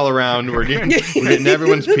 Cups all around. We're getting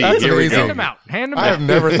everyone's pee. That's Here amazing. we go. Hand them out. I have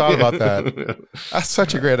never thought about that. That's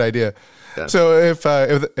such a great idea. Yeah. So if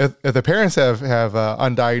the parents have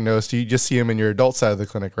undiagnosed, you just see them in your adult side of the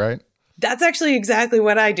clinic, right? That's actually exactly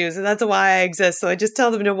what I do. So that's why I exist. So I just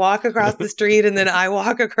tell them to walk across the street, and then I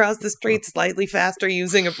walk across the street slightly faster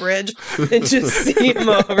using a bridge and just see them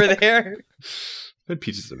over there. That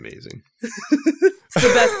pizza's amazing. It's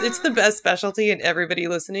the best. It's the best specialty, and everybody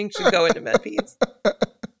listening should go into MedPeds.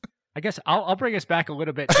 I guess I'll bring us back a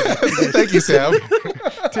little bit. To Thank you, Sam.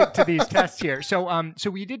 to these tests here. So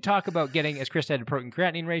we did talk about getting, as Chris said, a protein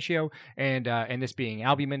creatinine ratio, and this being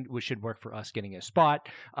albumin, which should work for us getting a spot.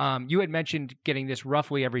 You had mentioned getting this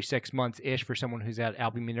roughly every 6 months ish for someone who's at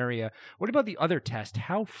albuminuria. What about the other test?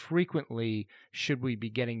 How frequently should we be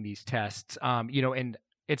getting these tests? And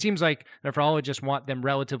it seems like nephrologists want them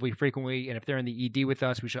relatively frequently, and if they're in the ED with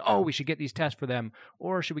us, we should get these tests for them,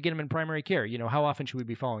 or should we get them in primary care? How often should we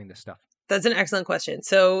be following this stuff? That's an excellent question.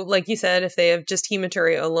 So like you said, if they have just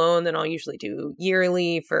hematuria alone, then I'll usually do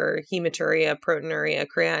yearly for hematuria, proteinuria,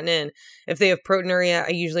 creatinine. If they have proteinuria,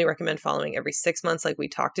 I usually recommend following every 6 months like we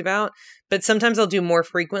talked about. But sometimes I'll do more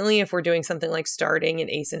frequently if we're doing something like starting an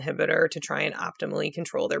ACE inhibitor to try and optimally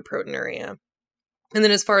control their proteinuria. And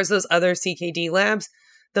then as far as those other CKD labs,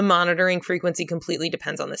 the monitoring frequency completely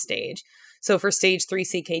depends on the stage. So for stage 3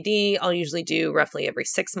 CKD, I'll usually do roughly every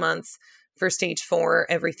 6 months. For stage 4,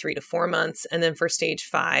 every 3 to 4 months. And then for stage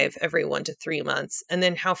 5, every 1 to 3 months. And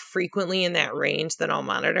then how frequently in that range that I'll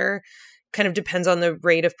monitor kind of depends on the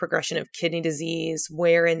rate of progression of kidney disease,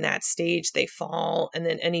 where in that stage they fall, and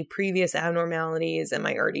then any previous abnormalities. Am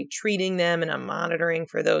I already treating them and I'm monitoring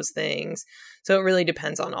for those things? So it really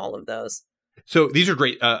depends on all of those. So these are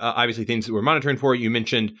great, obviously, things that we're monitoring for. You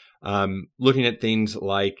mentioned looking at things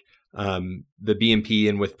like the BMP,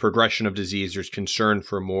 and with progression of disease, there's concern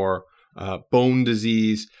for more bone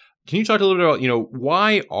disease. Can you talk a little bit about,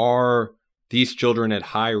 why are these children at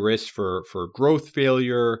high risk for growth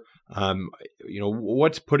failure?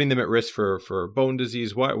 What's putting them at risk for bone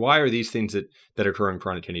disease? Why are these things that occur in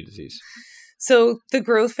chronic kidney disease? So the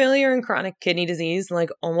growth failure in chronic kidney disease,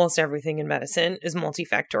 like almost everything in medicine, is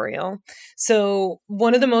multifactorial. So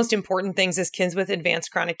one of the most important things is kids with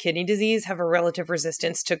advanced chronic kidney disease have a relative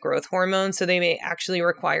resistance to growth hormone. So they may actually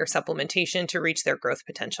require supplementation to reach their growth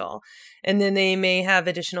potential. And then they may have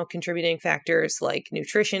additional contributing factors like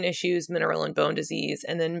nutrition issues, mineral and bone disease,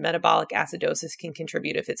 and then metabolic acidosis can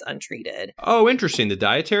contribute if it's untreated. Oh, interesting. The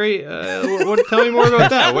dietary? Tell me more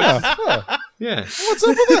about that. Yeah. What's up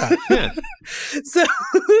with that? Yeah.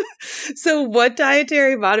 So what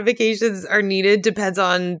dietary modifications are needed depends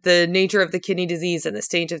on the nature of the kidney disease and the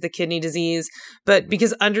stage of the kidney disease. But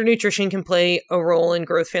because undernutrition can play a role in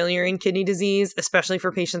growth failure in kidney disease, especially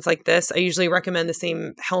for patients like this, I usually recommend the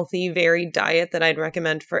same healthy, varied diet that I'd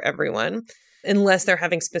recommend for everyone, unless they're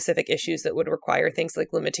having specific issues that would require things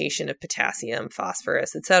like limitation of potassium,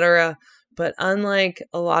 phosphorus, etc. But unlike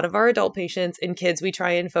a lot of our adult patients, in kids, we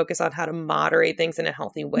try and focus on how to moderate things in a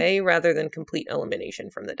healthy way rather than complete elimination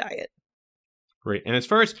from the diet. Great. And as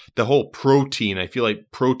far as the whole protein, I feel like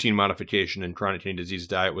protein modification in chronic kidney disease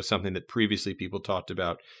diet was something that previously people talked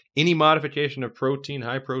about. Any modification of protein,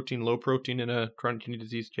 high protein, low protein in a chronic kidney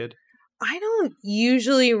disease kid? I don't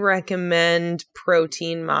usually recommend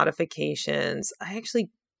protein modifications. I actually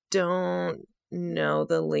don't know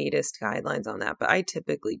the latest guidelines on that, but I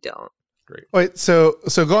typically don't. Great. Wait, so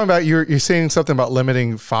going back, you're saying something about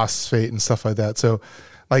limiting phosphate and stuff like that. So,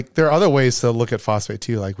 like, there are other ways to look at phosphate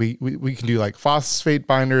too. Like we can do like phosphate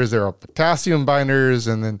binders. There are potassium binders,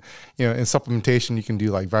 and then in supplementation you can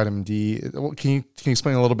do like vitamin D. Can you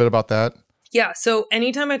explain a little bit about that? Yeah. So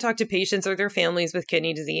anytime I talk to patients or their families with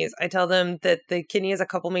kidney disease, I tell them that the kidney has a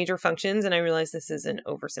couple major functions, and I realize this is an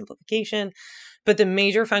oversimplification, but the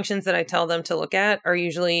major functions that I tell them to look at are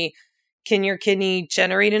usually, can your kidney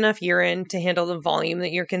generate enough urine to handle the volume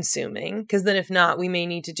that you're consuming? Because then if not, we may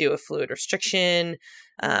need to do a fluid restriction,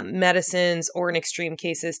 medicines, or in extreme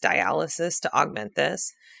cases, dialysis to augment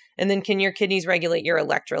this. And then can your kidneys regulate your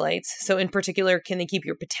electrolytes? So in particular, can they keep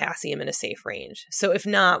your potassium in a safe range? So if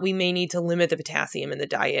not, we may need to limit the potassium in the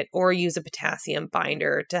diet or use a potassium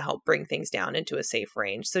binder to help bring things down into a safe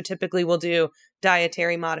range. So typically we'll do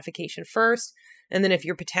dietary modification first. And then if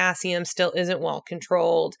your potassium still isn't well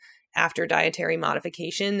controlled after dietary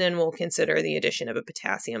modification, then we'll consider the addition of a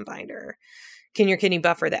potassium binder. Can your kidney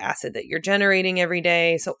buffer the acid that you're generating every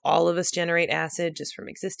day? So all of us generate acid just from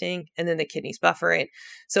existing, and then the kidneys buffer it.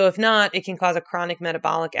 So if not, it can cause a chronic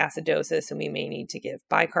metabolic acidosis, and we may need to give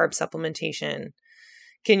bicarb supplementation.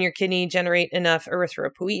 Can your kidney generate enough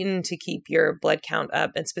erythropoietin to keep your blood count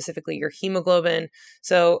up and specifically your hemoglobin?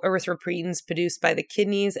 So erythropoietin is produced by the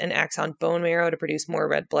kidneys and acts on bone marrow to produce more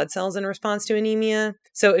red blood cells in response to anemia.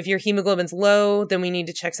 So if your hemoglobin's low, then we need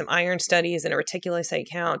to check some iron studies and a reticulocyte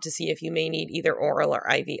count to see if you may need either oral or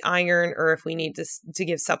IV iron, or if we need to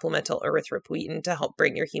give supplemental erythropoietin to help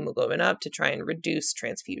bring your hemoglobin up to try and reduce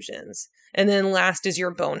transfusions. And then last is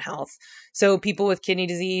your bone health. So people with kidney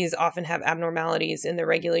disease often have abnormalities in the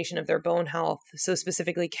regulation of their bone health. So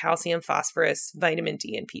specifically calcium, phosphorus, vitamin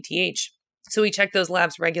D, and PTH. So we check those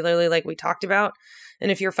labs regularly like we talked about. And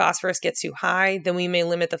if your phosphorus gets too high, then we may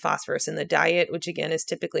limit the phosphorus in the diet, which again is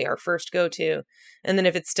typically our first go-to. And then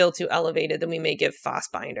if it's still too elevated, then we may give phos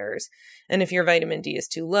binders. And if your vitamin D is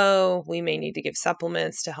too low, we may need to give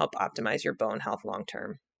supplements to help optimize your bone health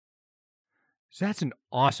long-term. So that's an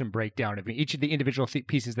awesome breakdown of each of the individual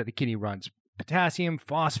pieces that the kidney runs. Potassium,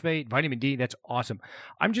 phosphate, vitamin D, that's awesome.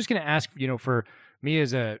 I'm just going to ask, for me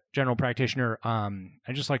as a general practitioner,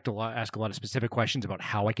 I just like to ask a lot of specific questions about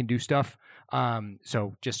how I can do stuff.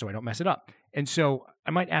 So just so I don't mess it up. And so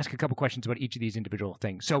I might ask a couple questions about each of these individual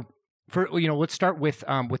things. So for, let's start with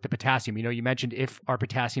the potassium. You mentioned if our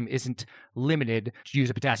potassium isn't limited, to use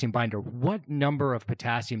a potassium binder. What number of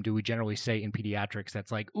potassium do we generally say in pediatrics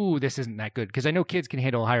that's like, ooh, this isn't that good? Because I know kids can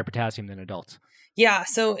handle higher potassium than adults. Yeah,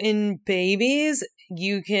 so in babies,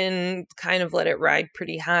 you can kind of let it ride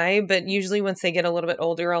pretty high, but usually once they get a little bit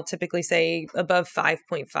older, I'll typically say above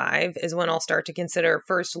 5.5 is when I'll start to consider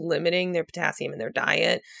first limiting their potassium in their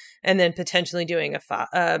diet and then potentially doing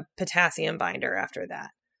a potassium binder after that.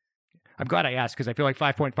 I'm glad I asked because I feel like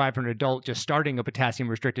 5.5 for an adult just starting a potassium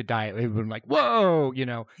restricted diet, it would be like, whoa,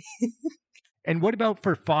 And what about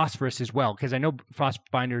for phosphorus as well? Because I know phos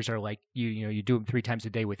binders are like, you do them 3 times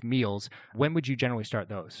a day with meals. When would you generally start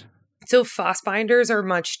those? So phos binders are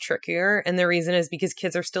much trickier. And the reason is because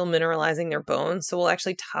kids are still mineralizing their bones. So we'll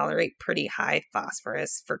actually tolerate pretty high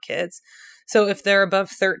phosphorus for kids. So if they're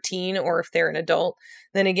above 13 or if they're an adult,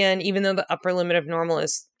 then again, even though the upper limit of normal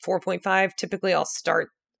is 4.5, typically I'll start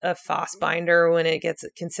a phos binder when it gets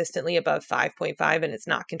consistently above 5.5 and it's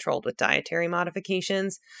not controlled with dietary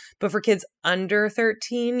modifications. But for kids under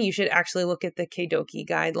 13, you should actually look at the KDOQI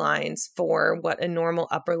guidelines for what a normal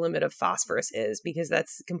upper limit of phosphorus is, because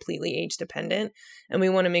that's completely age dependent. And we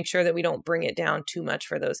want to make sure that we don't bring it down too much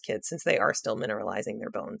for those kids since they are still mineralizing their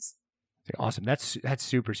bones. Awesome. That's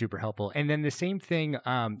super, super helpful. And then the same thing,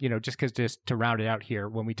 just to round it out here,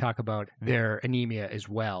 when we talk about their anemia as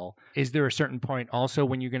well, is there a certain point also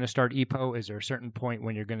when you're going to start EPO? Is there a certain point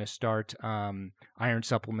when you're going to start iron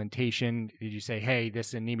supplementation? Did you say, hey,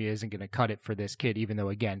 this anemia isn't going to cut it for this kid, even though,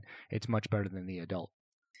 again, it's much better than the adult?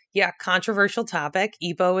 Yeah, controversial topic.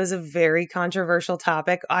 EPO is a very controversial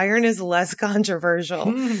topic. Iron is less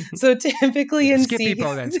controversial. So typically in Skip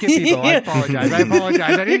EPO then. Skip EPO. I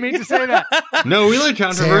apologize. I didn't mean to say that. No, we like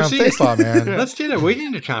controversy. Sam, face law, man. Let's do that. We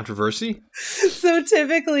need a controversy. So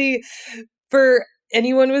typically for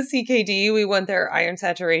anyone with CKD, we want their iron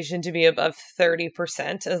saturation to be above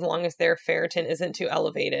 30% as long as their ferritin isn't too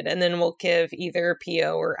elevated. And then we'll give either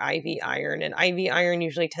PO or IV iron. And IV iron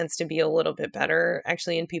usually tends to be a little bit better,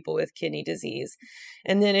 actually, in people with kidney disease.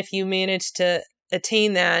 And then if you manage to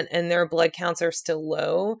attain that and their blood counts are still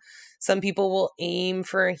low, some people will aim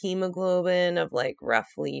for a hemoglobin of like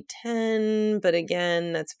roughly 10, but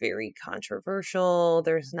again, that's very controversial.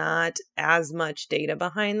 There's not as much data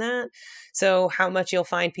behind that. So how much you'll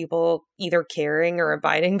find people either caring or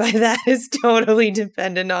abiding by that is totally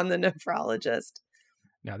dependent on the nephrologist.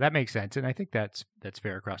 No, that makes sense. And I think that's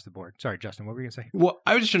fair across the board. Sorry, Justin, what were you going to say? Well,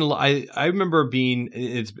 I was just I remember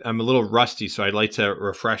I'm a little rusty, so I'd like to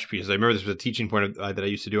refresh because I remember this was a teaching point that I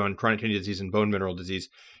used to do on chronic kidney disease and bone mineral disease.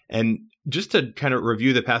 And just to kind of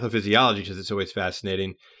review the pathophysiology, because it's always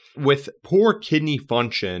fascinating, with poor kidney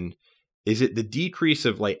function, is it the decrease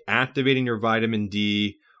of like activating your vitamin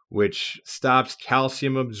D, which stops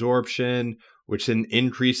calcium absorption, which then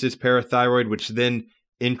increases parathyroid, which then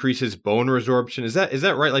increases bone resorption? Is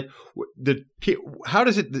that right? Like how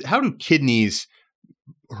do kidneys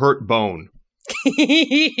hurt bone?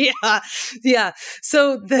 Yeah.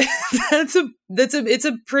 So it's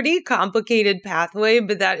a pretty complicated pathway,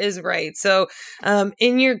 but that is right. So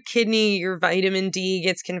in your kidney, your vitamin D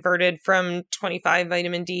gets converted from 25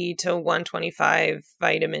 vitamin D to 125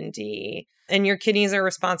 vitamin D. And your kidneys are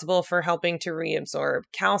responsible for helping to reabsorb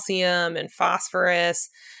calcium and phosphorus.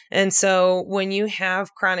 And so when you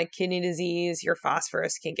have chronic kidney disease, your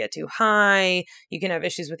phosphorus can get too high. You can have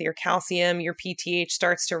issues with your calcium. Your PTH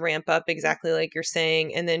starts to ramp up exactly like you're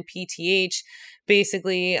saying. And then PTH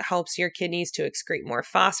basically helps your kidneys to excrete more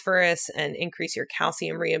phosphorus and increase your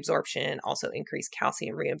calcium reabsorption, also increase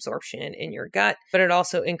calcium reabsorption in your gut, but it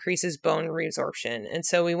also increases bone reabsorption. And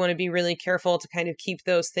so we want to be really careful to kind of keep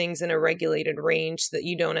those things in a regulated range so that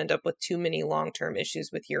you don't end up with too many long-term issues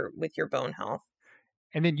with your bone health.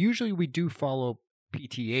 And then usually we do follow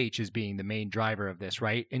PTH as being the main driver of this,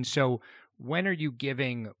 right? And so when are you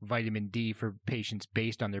giving vitamin D for patients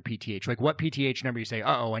based on their PTH? Like what PTH number you say,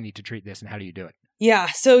 I need to treat this, and how do you do it? Yeah.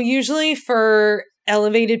 So usually for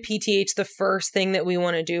elevated PTH, the first thing that we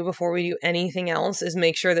want to do before we do anything else is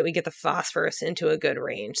make sure that we get the phosphorus into a good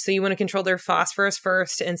range. So you want to control their phosphorus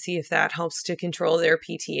first and see if that helps to control their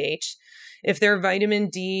PTH. If they're vitamin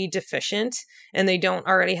D deficient and they don't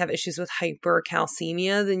already have issues with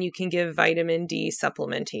hypercalcemia, then you can give vitamin D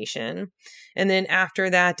supplementation. And then after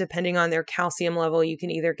that, depending on their calcium level, you can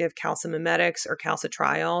either give calcimimetics or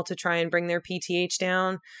calcitriol to try and bring their PTH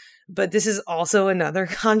down. But this is also another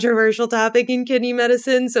controversial topic in kidney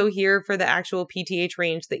medicine. So here for the actual PTH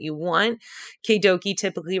range that you want, KDOQI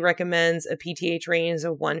typically recommends a PTH range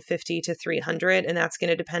of 150 to 300, and that's going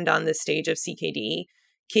to depend on the stage of CKD.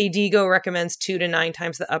 KDIGO recommends 2 to 9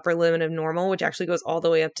 times the upper limit of normal, which actually goes all the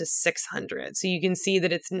way up to 600. So you can see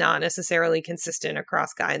that it's not necessarily consistent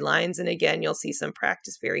across guidelines. And again, you'll see some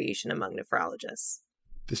practice variation among nephrologists.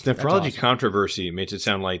 This nephrology controversy makes it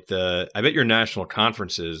sound like I bet your national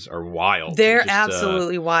conferences are wild. They're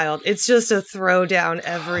absolutely wild. It's just a throwdown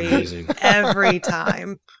every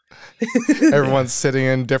time. Everyone's sitting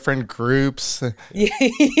in different groups.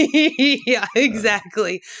 Yeah,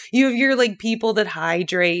 exactly. You have your people that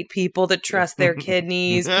hydrate, people that trust their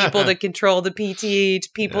kidneys, people that control the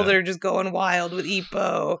PTH, people that are just going wild with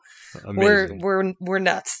EPO. Amazing. We're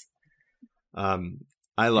nuts.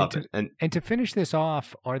 I love it. And to finish this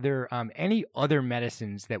off, are there any other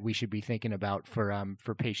medicines that we should be thinking about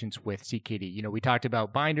for patients with CKD? You know, we talked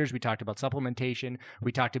about binders, we talked about supplementation,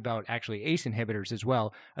 we talked about actually ACE inhibitors as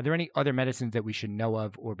well. Are there any other medicines that we should know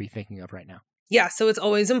of or be thinking of right now? Yeah, so it's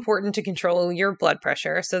always important to control your blood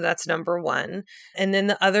pressure. So that's number one. And then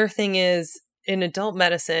the other thing is in adult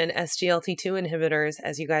medicine, SGLT2 inhibitors,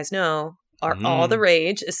 as you guys know, are all the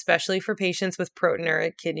rage, especially for patients with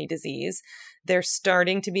proteinuric kidney disease. They're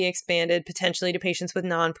starting to be expanded potentially to patients with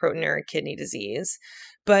non-proteinuric kidney disease.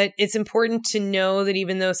 But it's important to know that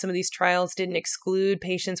even though some of these trials didn't exclude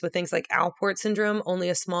patients with things like Alport syndrome, only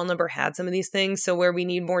a small number had some of these things. So where we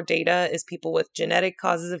need more data is people with genetic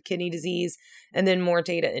causes of kidney disease, and then more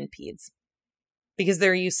data in peds, because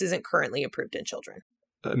their use isn't currently approved in children.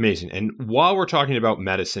 Amazing. And while we're talking about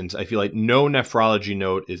medicines, I feel like no nephrology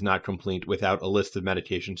note is not complete without a list of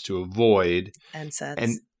medications to avoid. NSAIDs.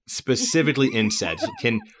 And specifically NSAIDs.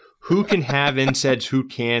 Who can have NSAIDs? Who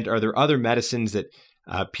can't? Are there other medicines that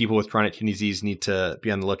people with chronic kidney disease need to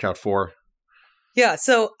be on the lookout for? Yeah,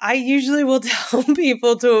 so I usually will tell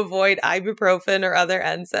people to avoid ibuprofen or other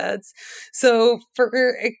NSAIDs. So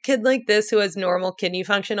for a kid like this who has normal kidney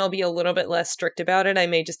function, I'll be a little bit less strict about it. I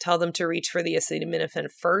may just tell them to reach for the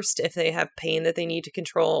acetaminophen first if they have pain that they need to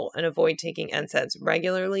control, and avoid taking NSAIDs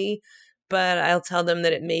regularly. But I'll tell them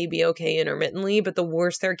that it may be okay intermittently, but the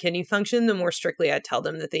worse their kidney function, the more strictly I tell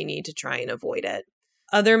them that they need to try and avoid it.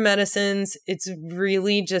 Other medicines, it's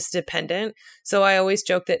really just dependent. So I always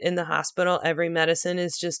joke that in the hospital, every medicine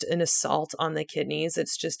is just an assault on the kidneys.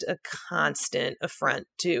 It's just a constant affront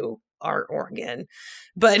to our organ.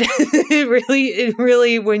 But it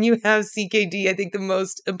really, when you have CKD, I think the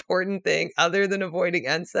most important thing, other than avoiding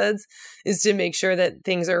NSAIDs, is to make sure that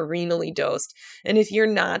things are renally dosed. And if you're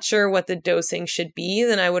not sure what the dosing should be,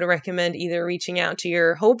 then I would recommend either reaching out to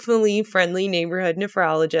your hopefully friendly neighborhood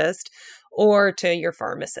nephrologist or to your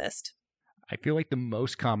pharmacist. I feel like the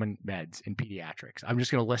most common meds in pediatrics, I'm just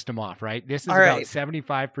going to list them off, right? This is all about right.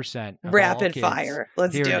 75% of Rapid all kids. fire.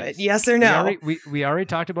 Let's Here do it it. is. Yes or no? We already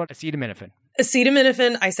talked about acetaminophen.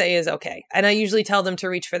 Acetaminophen, I say, is okay. And I usually tell them to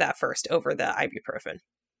reach for that first over the ibuprofen.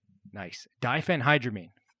 Nice.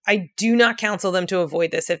 Diphenhydramine. I do not counsel them to avoid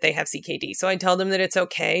this if they have CKD. So I tell them that it's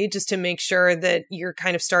okay, just to make sure that you're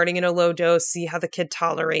kind of starting at a low dose, see how the kid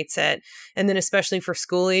tolerates it. And then especially for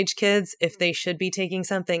school age kids, if they should be taking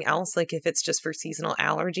something else, like if it's just for seasonal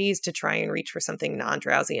allergies, to try and reach for something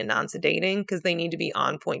non-drowsy and non-sedating, because they need to be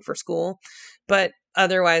on point for school. But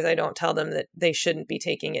otherwise, I don't tell them that they shouldn't be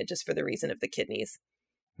taking it just for the reason of the kidneys.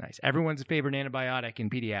 Nice. Everyone's favorite antibiotic in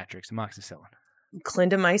pediatrics, amoxicillin.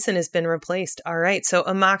 Clindamycin has been replaced. All right. So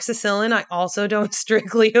amoxicillin, I also don't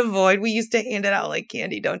strictly avoid. We used to hand it out like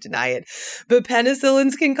candy. Don't deny it. But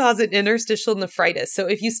penicillins can cause an interstitial nephritis. So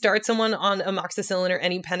if you start someone on amoxicillin or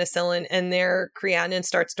any penicillin and their creatinine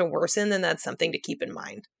starts to worsen, then that's something to keep in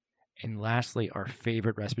mind. And lastly, our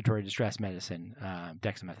favorite respiratory distress medicine,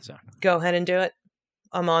 dexamethasone. Go ahead and do it.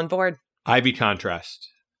 I'm on board. IV contrast.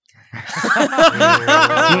 You're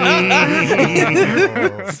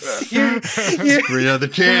the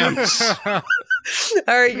champs. All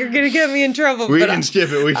right, you're going to get me in trouble. We can skip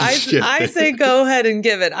it. I say go ahead and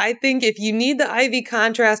give it. I think if you need the IV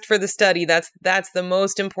contrast for the study, that's the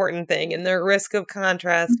most important thing. And the risk of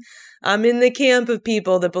contrast, I'm in the camp of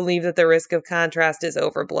people that believe that the risk of contrast is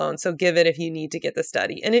overblown. So give it if you need to get the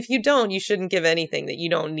study. And if you don't, you shouldn't give anything that you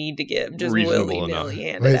don't need to give. Just willy-nilly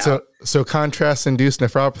hand it out. So contrast-induced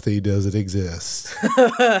nephropathy, does it exist?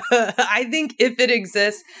 I think if it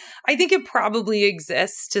exists, I think it probably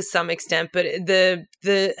exists to some extent, but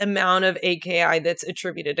the amount of AKI that's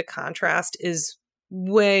attributed to contrast is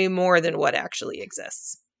way more than what actually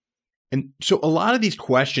exists. And so a lot of these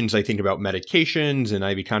questions I think about medications and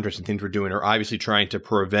IV contrast and things we're doing are obviously trying to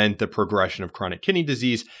prevent the progression of chronic kidney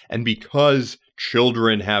disease. And because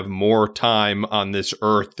children have more time on this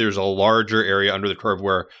earth, there's a larger area under the curve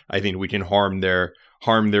where I think we can harm their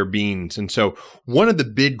beans. And so one of the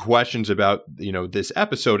big questions about, this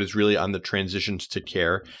episode is really on the transitions to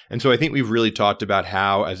care. And so I think we've really talked about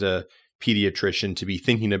how, as a pediatrician, to be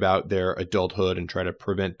thinking about their adulthood and try to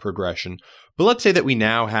prevent progression. But let's say that we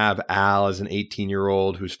now have Al as an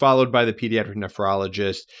 18-year-old who's followed by the pediatric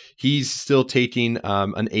nephrologist. He's still taking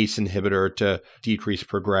an ACE inhibitor to decrease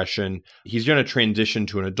progression. He's going to transition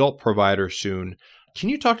to an adult provider soon. Can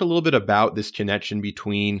you talk a little bit about this connection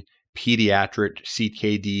between pediatric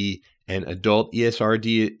CKD and adult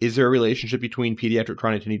ESRD? Is there a relationship between pediatric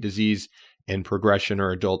chronic kidney disease and progression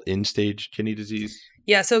or adult end-stage kidney disease?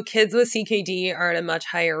 Yeah, so kids with CKD are at a much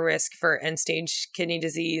higher risk for end-stage kidney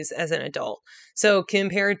disease as an adult. So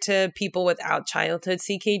compared to people without childhood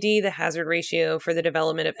CKD, the hazard ratio for the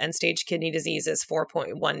development of end-stage kidney disease is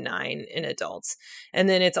 4.19 in adults. And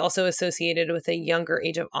then it's also associated with a younger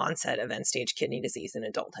age of onset of end-stage kidney disease in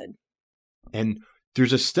adulthood. And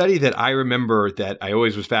there's a study that I remember that I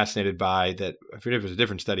always was fascinated by, that I forget if it was a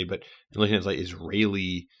different study, but looking at like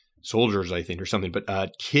Israeli soldiers, I think, or something,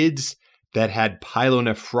 but kids that had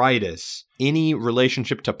pyelonephritis, any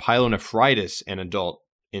relationship to pyelonephritis and adult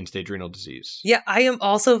end-stage renal disease? Yeah, I am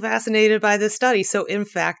also fascinated by this study. So in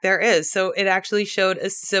fact, there is. So it actually showed a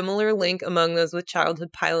similar link among those with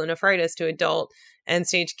childhood pyelonephritis to adult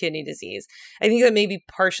end-stage kidney disease. I think that may be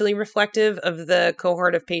partially reflective of the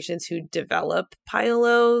cohort of patients who develop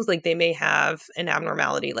pyelos. Like they may have an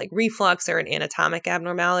abnormality like reflux or an anatomic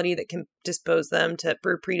abnormality that can predispose them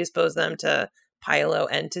to pyelo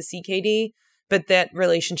and to CKD, but that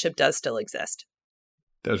relationship does still exist.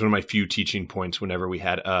 That was one of my few teaching points whenever we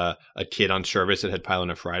had a kid on service that had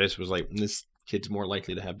pyelonephritis, was like, this kid's more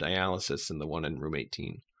likely to have dialysis than the one in room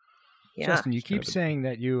 18. Yeah. Justin, you keep saying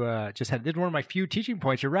that you did one of my few teaching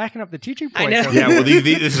points. You're racking up the teaching points. I know. Yeah, well,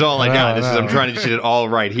 this is all I got. I'm trying to get it all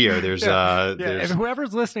right here. There's and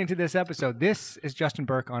whoever's listening to this episode, this is Justin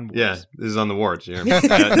Burke on wards. Yeah, this is on the wards.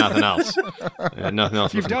 Nothing else. Nothing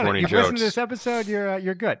else. You've done it. You've jokes. listened to this episode.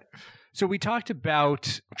 You're good. So we talked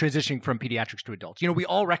about transitioning from pediatrics to adults. We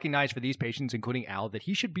all recognize for these patients, including Al, that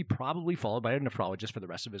he should be probably followed by a nephrologist for the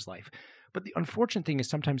rest of his life. But the unfortunate thing is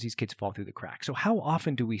sometimes these kids fall through the cracks. So how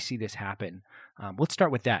often do we see this happen? Let's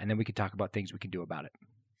start with that, and then we can talk about things we can do about it.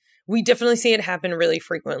 We definitely see it happen really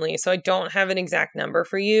frequently. So I don't have an exact number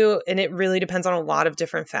for you, and it really depends on a lot of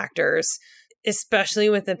different factors. Especially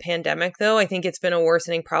with the pandemic, though, I think it's been a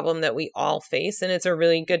worsening problem that we all face. And it's a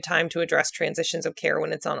really good time to address transitions of care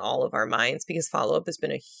when it's on all of our minds, because follow-up has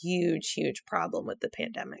been a huge, huge problem with the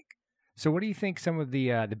pandemic. So what do you think some of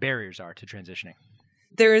the barriers are to transitioning?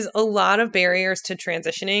 There's a lot of barriers to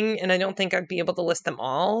transitioning, and I don't think I'd be able to list them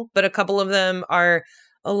all. But a couple of them are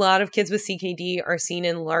a lot of kids with CKD are seen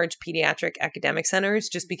in large pediatric academic centers,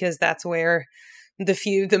 just because that's where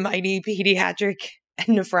the mighty pediatric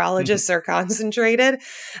nephrologists are concentrated.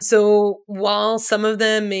 So while some of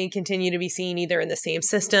them may continue to be seen either in the same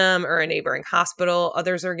system or a neighboring hospital,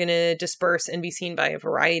 others are going to disperse and be seen by a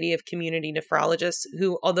variety of community nephrologists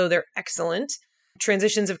who, although they're excellent,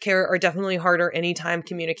 transitions of care are definitely harder anytime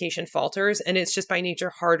communication falters. And it's just by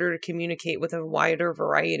nature harder to communicate with a wider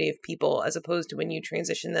variety of people as opposed to when you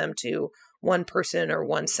transition them to one person or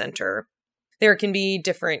one center. There can be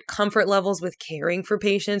different comfort levels with caring for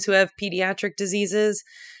patients who have pediatric diseases.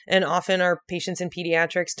 And often our patients in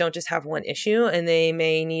pediatrics don't just have one issue, and they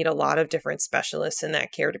may need a lot of different specialists in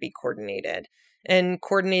that care to be coordinated. And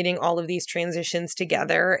coordinating all of these transitions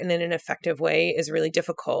together and in an effective way is really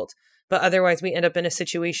difficult. But otherwise, we end up in a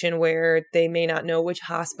situation where they may not know which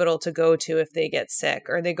hospital to go to if they get sick,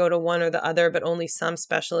 or they go to one or the other, but only some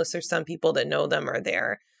specialists or some people that know them are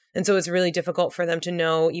there. And so it's really difficult for them to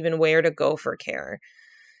know even where to go for care.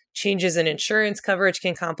 Changes in insurance coverage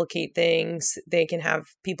can complicate things.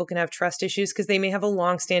 People can have trust issues because they may have a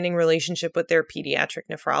long-standing relationship with their pediatric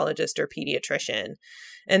nephrologist or pediatrician.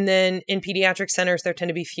 And then in pediatric centers, there tend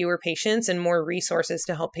to be fewer patients and more resources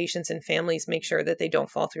to help patients and families make sure that they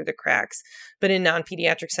don't fall through the cracks. But in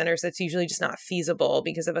non-pediatric centers, that's usually just not feasible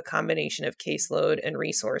because of a combination of caseload and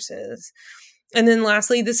resources. And then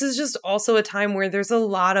lastly, this is just also a time where there's a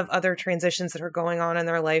lot of other transitions that are going on in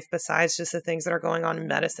their life besides just the things that are going on in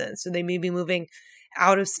medicine. So they may be moving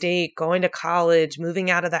out of state, going to college, moving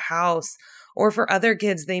out of the house. Or for other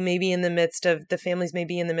kids, the families may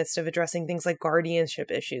be in the midst of addressing things like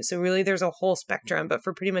guardianship issues. So really there's a whole spectrum, but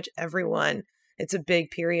for pretty much everyone, it's a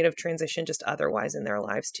big period of transition just otherwise in their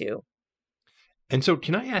lives too. And so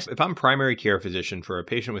can I ask, if I'm primary care physician for a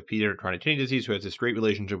patient with pediatric chronic kidney disease who has this great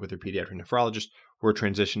relationship with their pediatric nephrologist, we're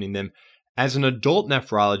transitioning them, as an adult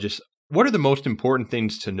nephrologist, what are the most important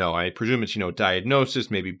things to know? I presume it's,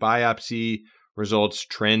 diagnosis, maybe biopsy results,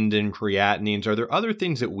 trend in creatinines. Are there other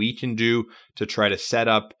things that we can do to try to set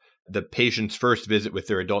up the patient's first visit with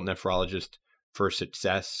their adult nephrologist for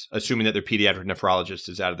success, assuming that their pediatric nephrologist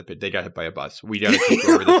is out of the pit? They got hit by a bus. We got to take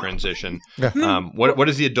over the transition. What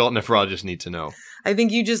does the adult nephrologist need to know? I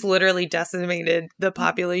think you just literally decimated the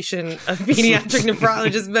population of pediatric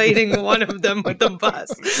nephrologists by hitting one of them with a bus.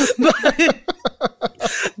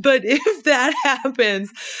 But if that happens,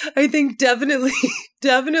 I think definitely,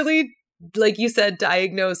 like you said,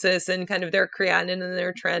 diagnosis and kind of their creatinine and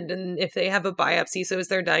their trend, and if they have a biopsy, so is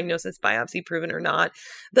their diagnosis biopsy proven or not?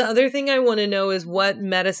 The other thing I want to know is what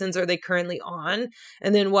medicines are they currently on,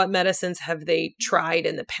 and then what medicines have they tried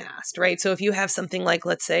in the past, right? So if you have something like,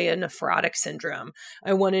 let's say, a nephrotic syndrome,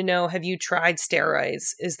 I want to know, have you tried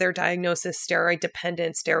steroids? Is their diagnosis steroid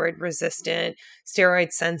dependent, steroid resistant,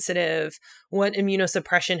 steroid sensitive? What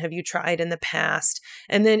immunosuppression have you tried in the past?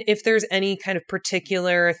 And then if there's any kind of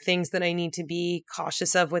particular things that I need to be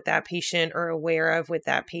cautious of with that patient or aware of with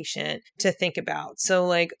that patient to think about. So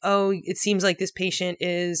like, it seems like this patient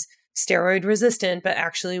is steroid resistant, but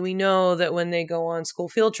actually we know that when they go on school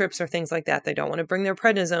field trips or things like that, they don't want to bring their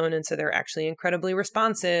prednisone. And so they're actually incredibly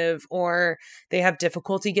responsive, or they have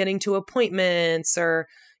difficulty getting to appointments, or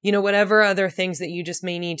whatever other things that you just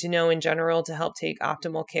may need to know in general to help take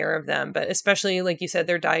optimal care of them. But especially, like you said,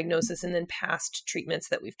 their diagnosis and then past treatments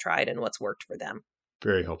that we've tried and what's worked for them.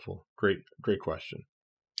 Very helpful. Great question.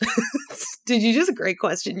 Did you just great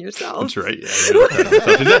question yourself? That's right. Yeah,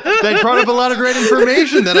 that brought up a lot of great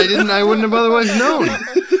information that I wouldn't have otherwise known.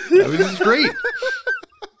 That was great.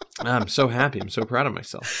 I'm so happy. I'm so proud of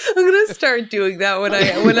myself. I'm gonna start doing that when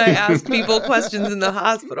I ask people questions in the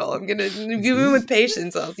hospital. I'm gonna give them with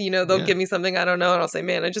patience. They'll give me something I don't know, and I'll say,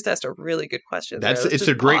 "Man, I just asked a really good question." It's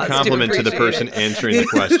a great compliment to the person answering the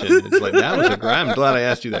question. It's like, I'm glad I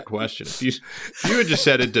asked you that question. If you had just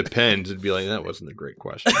said it depends, it'd be like, that wasn't a great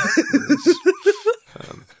question.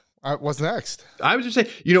 What's next? I was just saying,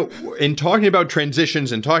 in talking about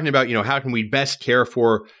transitions and talking about, how can we best care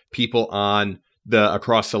for people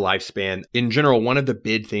across the lifespan. In general, one of the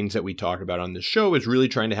big things that we talk about on this show is really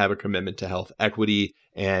trying to have a commitment to health equity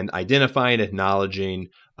and identifying, acknowledging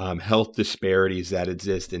health disparities that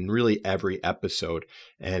exist in really every episode.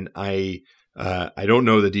 And I don't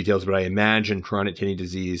know the details, but I imagine chronic kidney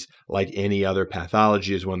disease, like any other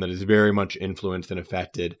pathology, is one that is very much influenced and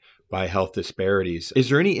affected by health disparities. Is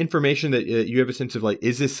there any information that you have a sense of,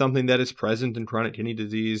 is this something that is present in chronic kidney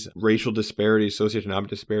disease, racial disparities, socioeconomic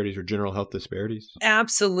disparities, or general health disparities?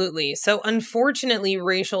 Absolutely. So unfortunately,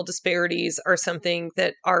 racial disparities are something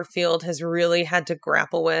that our field has really had to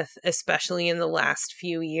grapple with, especially in the last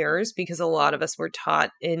few years, because a lot of us were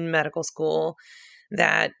taught in medical school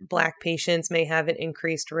that Black patients may have an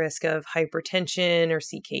increased risk of hypertension or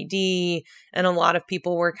CKD. And a lot of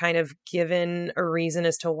people were kind of given a reason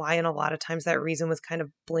as to why. And a lot of times that reason was kind of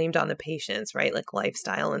blamed on the patients, right? Like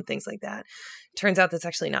lifestyle and things like that. Turns out that's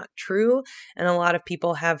actually not true. And a lot of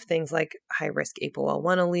people have things like high risk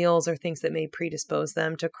APOL1 alleles or things that may predispose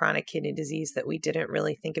them to chronic kidney disease that we didn't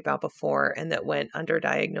really think about before and that went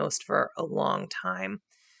underdiagnosed for a long time,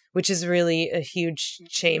 which is really a huge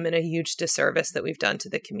shame and a huge disservice that we've done to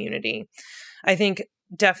the community. I think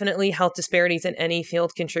definitely health disparities in any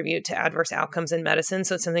field contribute to adverse outcomes in medicine.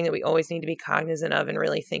 So it's something that we always need to be cognizant of and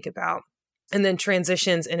really think about. And then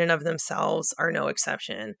transitions in and of themselves are no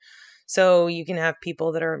exception. So you can have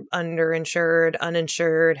people that are underinsured,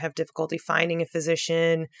 uninsured, have difficulty finding a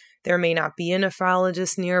physician. There may not be a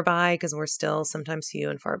nephrologist nearby because we're still sometimes few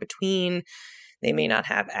and far between. They may not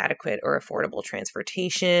have adequate or affordable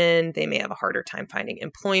transportation. They may have a harder time finding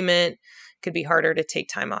employment. Could be harder to take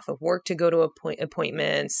time off of work to go to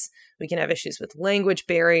appointments. We can have issues with language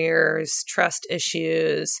barriers, trust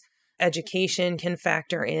issues. Education can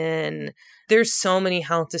factor in. There's so many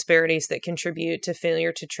health disparities that contribute to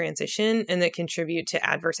failure to transition and that contribute to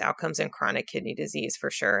adverse outcomes in chronic kidney disease for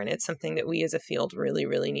sure. And it's something that we as a field really,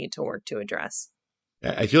 really need to work to address.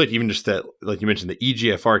 I feel like even just that, like you mentioned, the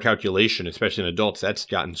EGFR calculation, especially in adults, that's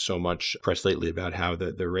gotten so much press lately about how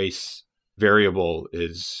the race variable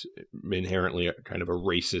is inherently a kind of a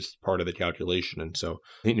racist part of the calculation. And so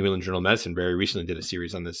I think New England Journal of Medicine very recently did a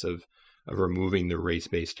series on this of removing the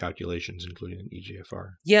race-based calculations, including an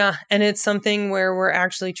EGFR. Yeah, and it's something where we're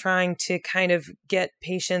actually trying to kind of get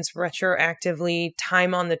patients retroactively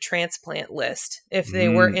time on the transplant list if they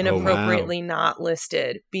were inappropriately not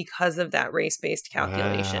listed because of that race-based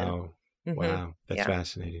calculation. Wow, wow. That's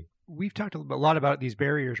fascinating. We've talked a lot about these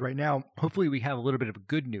barriers right now. Hopefully we have a little bit of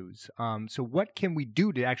good news. So what can we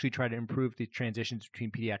do to actually try to improve the transitions between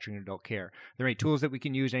pediatric and adult care? Are there any tools that we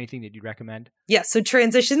can use? Anything that you'd recommend? Yeah, so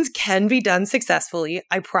transitions can be done successfully,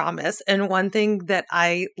 I promise. And one thing that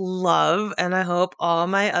I love, and I hope all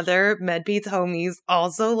my other MedPeds homies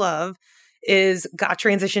also love, is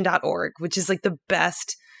gottransition.org, which is like the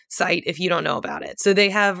best site if you don't know about it. So they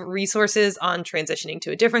have resources on transitioning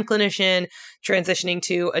to a different clinician, transitioning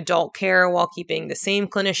to adult care while keeping the same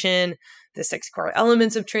clinician, the 6 core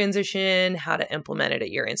elements of transition, how to implement it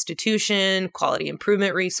at your institution, quality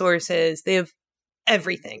improvement resources. They have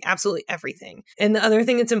everything, absolutely everything. And the other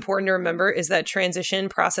thing that's important to remember is that transition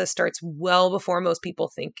process starts well before most people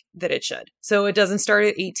think that it should. So it doesn't start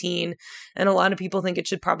at 18. And a lot of people think it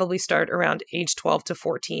should probably start around age 12 to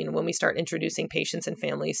 14 when we start introducing patients and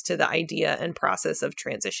families to the idea and process of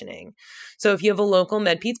transitioning. So if you have a local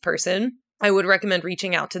MedPeds person, I would recommend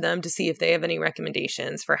reaching out to them to see if they have any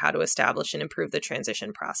recommendations for how to establish and improve the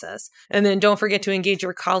transition process. And then don't forget to engage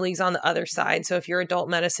your colleagues on the other side. So if you're adult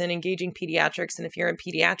medicine, engaging pediatrics, and if you're in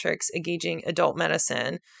pediatrics, engaging adult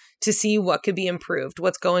medicine to see what could be improved,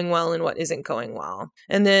 what's going well and what isn't going well.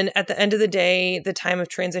 And then at the end of the day, the time of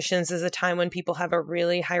transitions is a time when people have a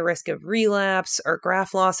really high risk of relapse or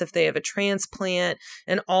graft loss if they have a transplant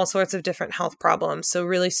and all sorts of different health problems. So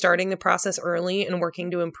really starting the process early and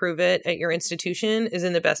working to improve it at your institution is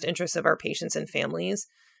in the best interest of our patients and families.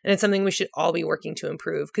 And it's something we should all be working to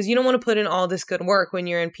improve because you don't want to put in all this good work when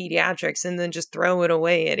you're in pediatrics and then just throw it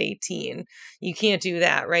away at 18. You can't do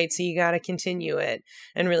that, right? So you got to continue it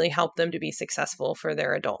and really help them to be successful for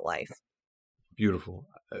their adult life. Beautiful.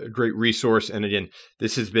 A great resource. And again,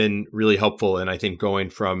 this has been really helpful. And I think going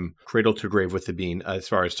from cradle to grave with the bean, as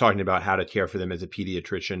far as talking about how to care for them as a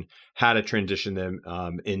pediatrician, how to transition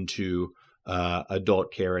them into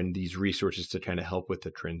adult care and these resources to kind of help with the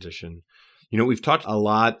transition. You know, we've talked a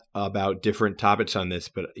lot about different topics on this,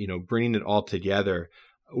 but, you know, bringing it all together,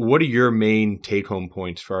 what are your main take-home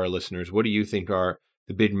points for our listeners? What do you think are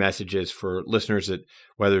the big messages for listeners that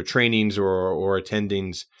whether trainings or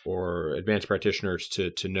attendings or advanced practitioners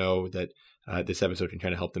to know that this episode can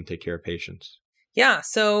kind of help them take care of patients? Yeah.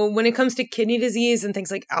 So when it comes to kidney disease and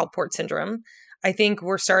things like Alport syndrome, I think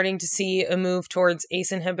we're starting to see a move towards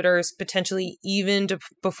ACE inhibitors, potentially even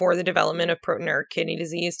before the development of proteinuric kidney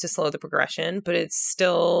disease to slow the progression, but it's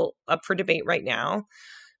still up for debate right now.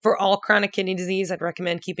 For all chronic kidney disease, I'd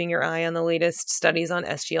recommend keeping your eye on the latest studies on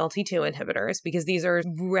SGLT2 inhibitors because these are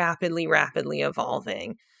rapidly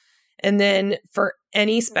evolving. And then for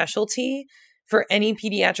any specialty, for any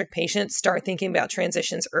pediatric patient, start thinking about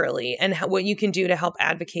transitions early and what you can do to help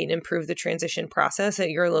advocate and improve the transition process at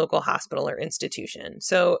your local hospital or institution.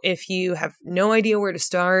 So if you have no idea where to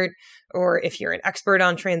start, or if you're an expert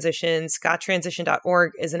on transitions,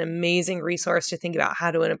 gottransition.org is an amazing resource to think about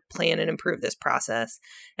how to plan and improve this process.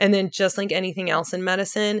 And then just like anything else in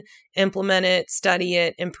medicine, implement it, study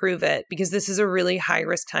it, improve it, because this is a really high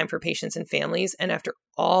risk time for patients and families. And after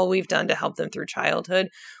all we've done to help them through childhood,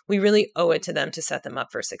 we really owe it to them to set them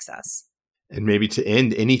up for success. And maybe to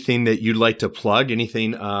end, anything that you'd like to plug,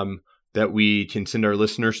 anything that we can send our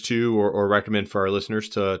listeners to or recommend for our listeners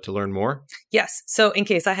to learn more? Yes. So in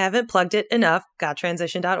case I haven't plugged it enough,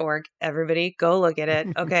 gottransition.org, everybody go look at it,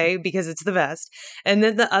 okay? Because it's the best. And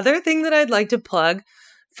then the other thing that I'd like to plug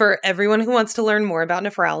for everyone who wants to learn more about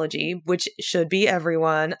nephrology, which should be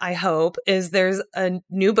everyone, I hope, is there's a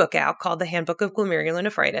new book out called The Handbook of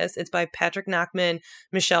Glomerulonephritis. It's by Patrick Nachman,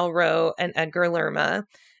 Michelle Rowe, and Edgar Lerma.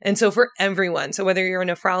 And so for everyone, so whether you're a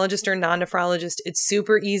nephrologist or non-nephrologist, it's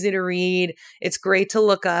super easy to read. It's great to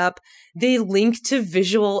look up. They link to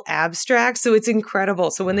visual abstracts, so it's incredible.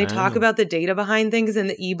 So when they talk about the data behind things in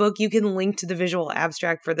the ebook, you can link to the visual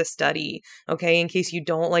abstract for the study, okay, in case you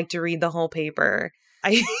don't like to read the whole paper.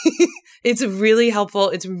 It's really helpful.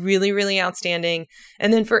 It's really, really outstanding.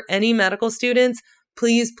 And then for any medical students,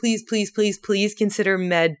 please, please, please, please, please consider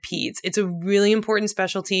Med Peds. It's a really important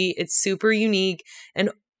specialty. It's super unique, and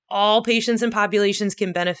all patients and populations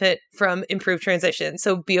can benefit from improved transition.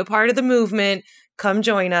 So be a part of the movement. Come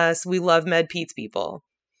join us. We love Med Peds people.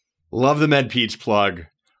 Love the Med Peds plug.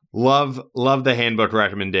 Love the handbook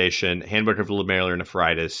recommendation. Handbook of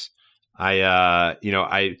Glomerulonephritis.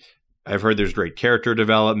 I've heard there's great character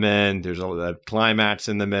development. There's a climax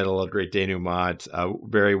in the middle, a great denouement.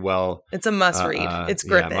 Very well. It's a must read. It's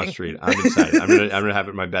gripping. Yeah, must read. I'm excited. I'm gonna have it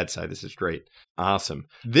at my bedside. This is great. Awesome.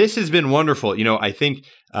 This has been wonderful. I think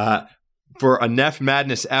for a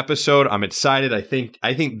NephMadness episode, I'm excited. I think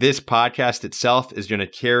this podcast itself is going to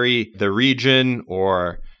carry the region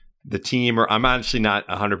or the team, or I'm actually not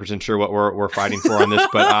 100% sure what we're fighting for on this,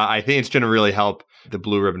 but I think it's going to really help the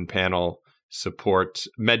Blue Ribbon panel support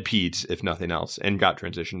Med Peds, if nothing else, and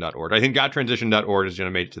gottransition.org. I think gottransition.org is going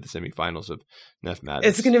to make it to the semifinals of NephMadness.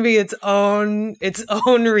 It's going to be its own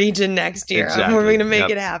region next year. Exactly. We're going to make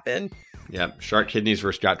it happen. Yep. Shark Kidneys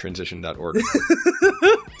versus gottransition.org.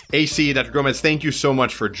 AC, Dr. Gomez, thank you so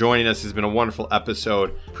much for joining us. It's been a wonderful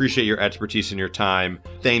episode. Appreciate your expertise and your time.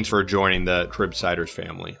 Thanks for joining the Cribsiders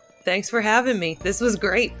family. Thanks for having me. This was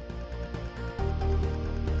great.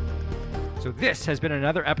 So this has been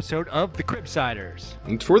another episode of The Cribsiders.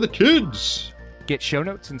 It's for the kids. Get show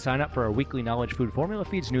notes and sign up for our weekly Knowledge Food Formula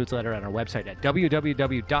Feeds newsletter on our website at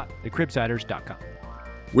www.thecribsiders.com.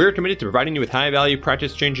 We're committed to providing you with high-value,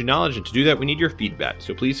 practice-changing knowledge, and to do that, we need your feedback.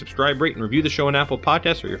 So please subscribe, rate, and review the show on Apple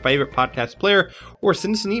Podcasts or your favorite podcast player, or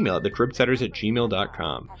send us an email at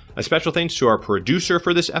thecribsiders@gmail.com. A special thanks to our producer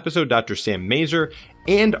for this episode, Dr. Sam Mazer,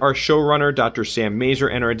 and our showrunner, Dr. Sam Mazer,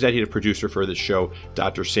 and our executive producer for this show,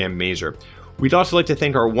 Dr. Sam Mazer. We'd also like to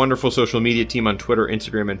thank our wonderful social media team on Twitter,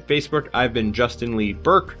 Instagram, and Facebook. I've been Justin Lee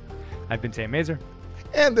Burke. I've been Sam Mazer.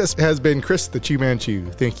 And this has been Chris the Chew Man Chew.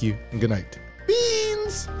 Thank you and good night.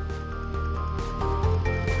 Beans!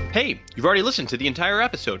 Hey, you've already listened to the entire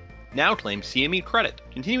episode. Now claim CME credit.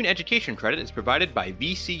 Continuing education credit is provided by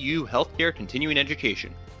VCU Healthcare Continuing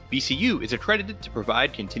Education. VCU is accredited to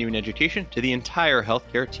provide continuing education to the entire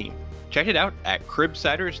healthcare team. Check it out at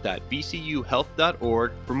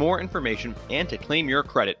cribsiders.vcuhealth.org for more information and to claim your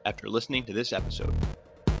credit after listening to this episode.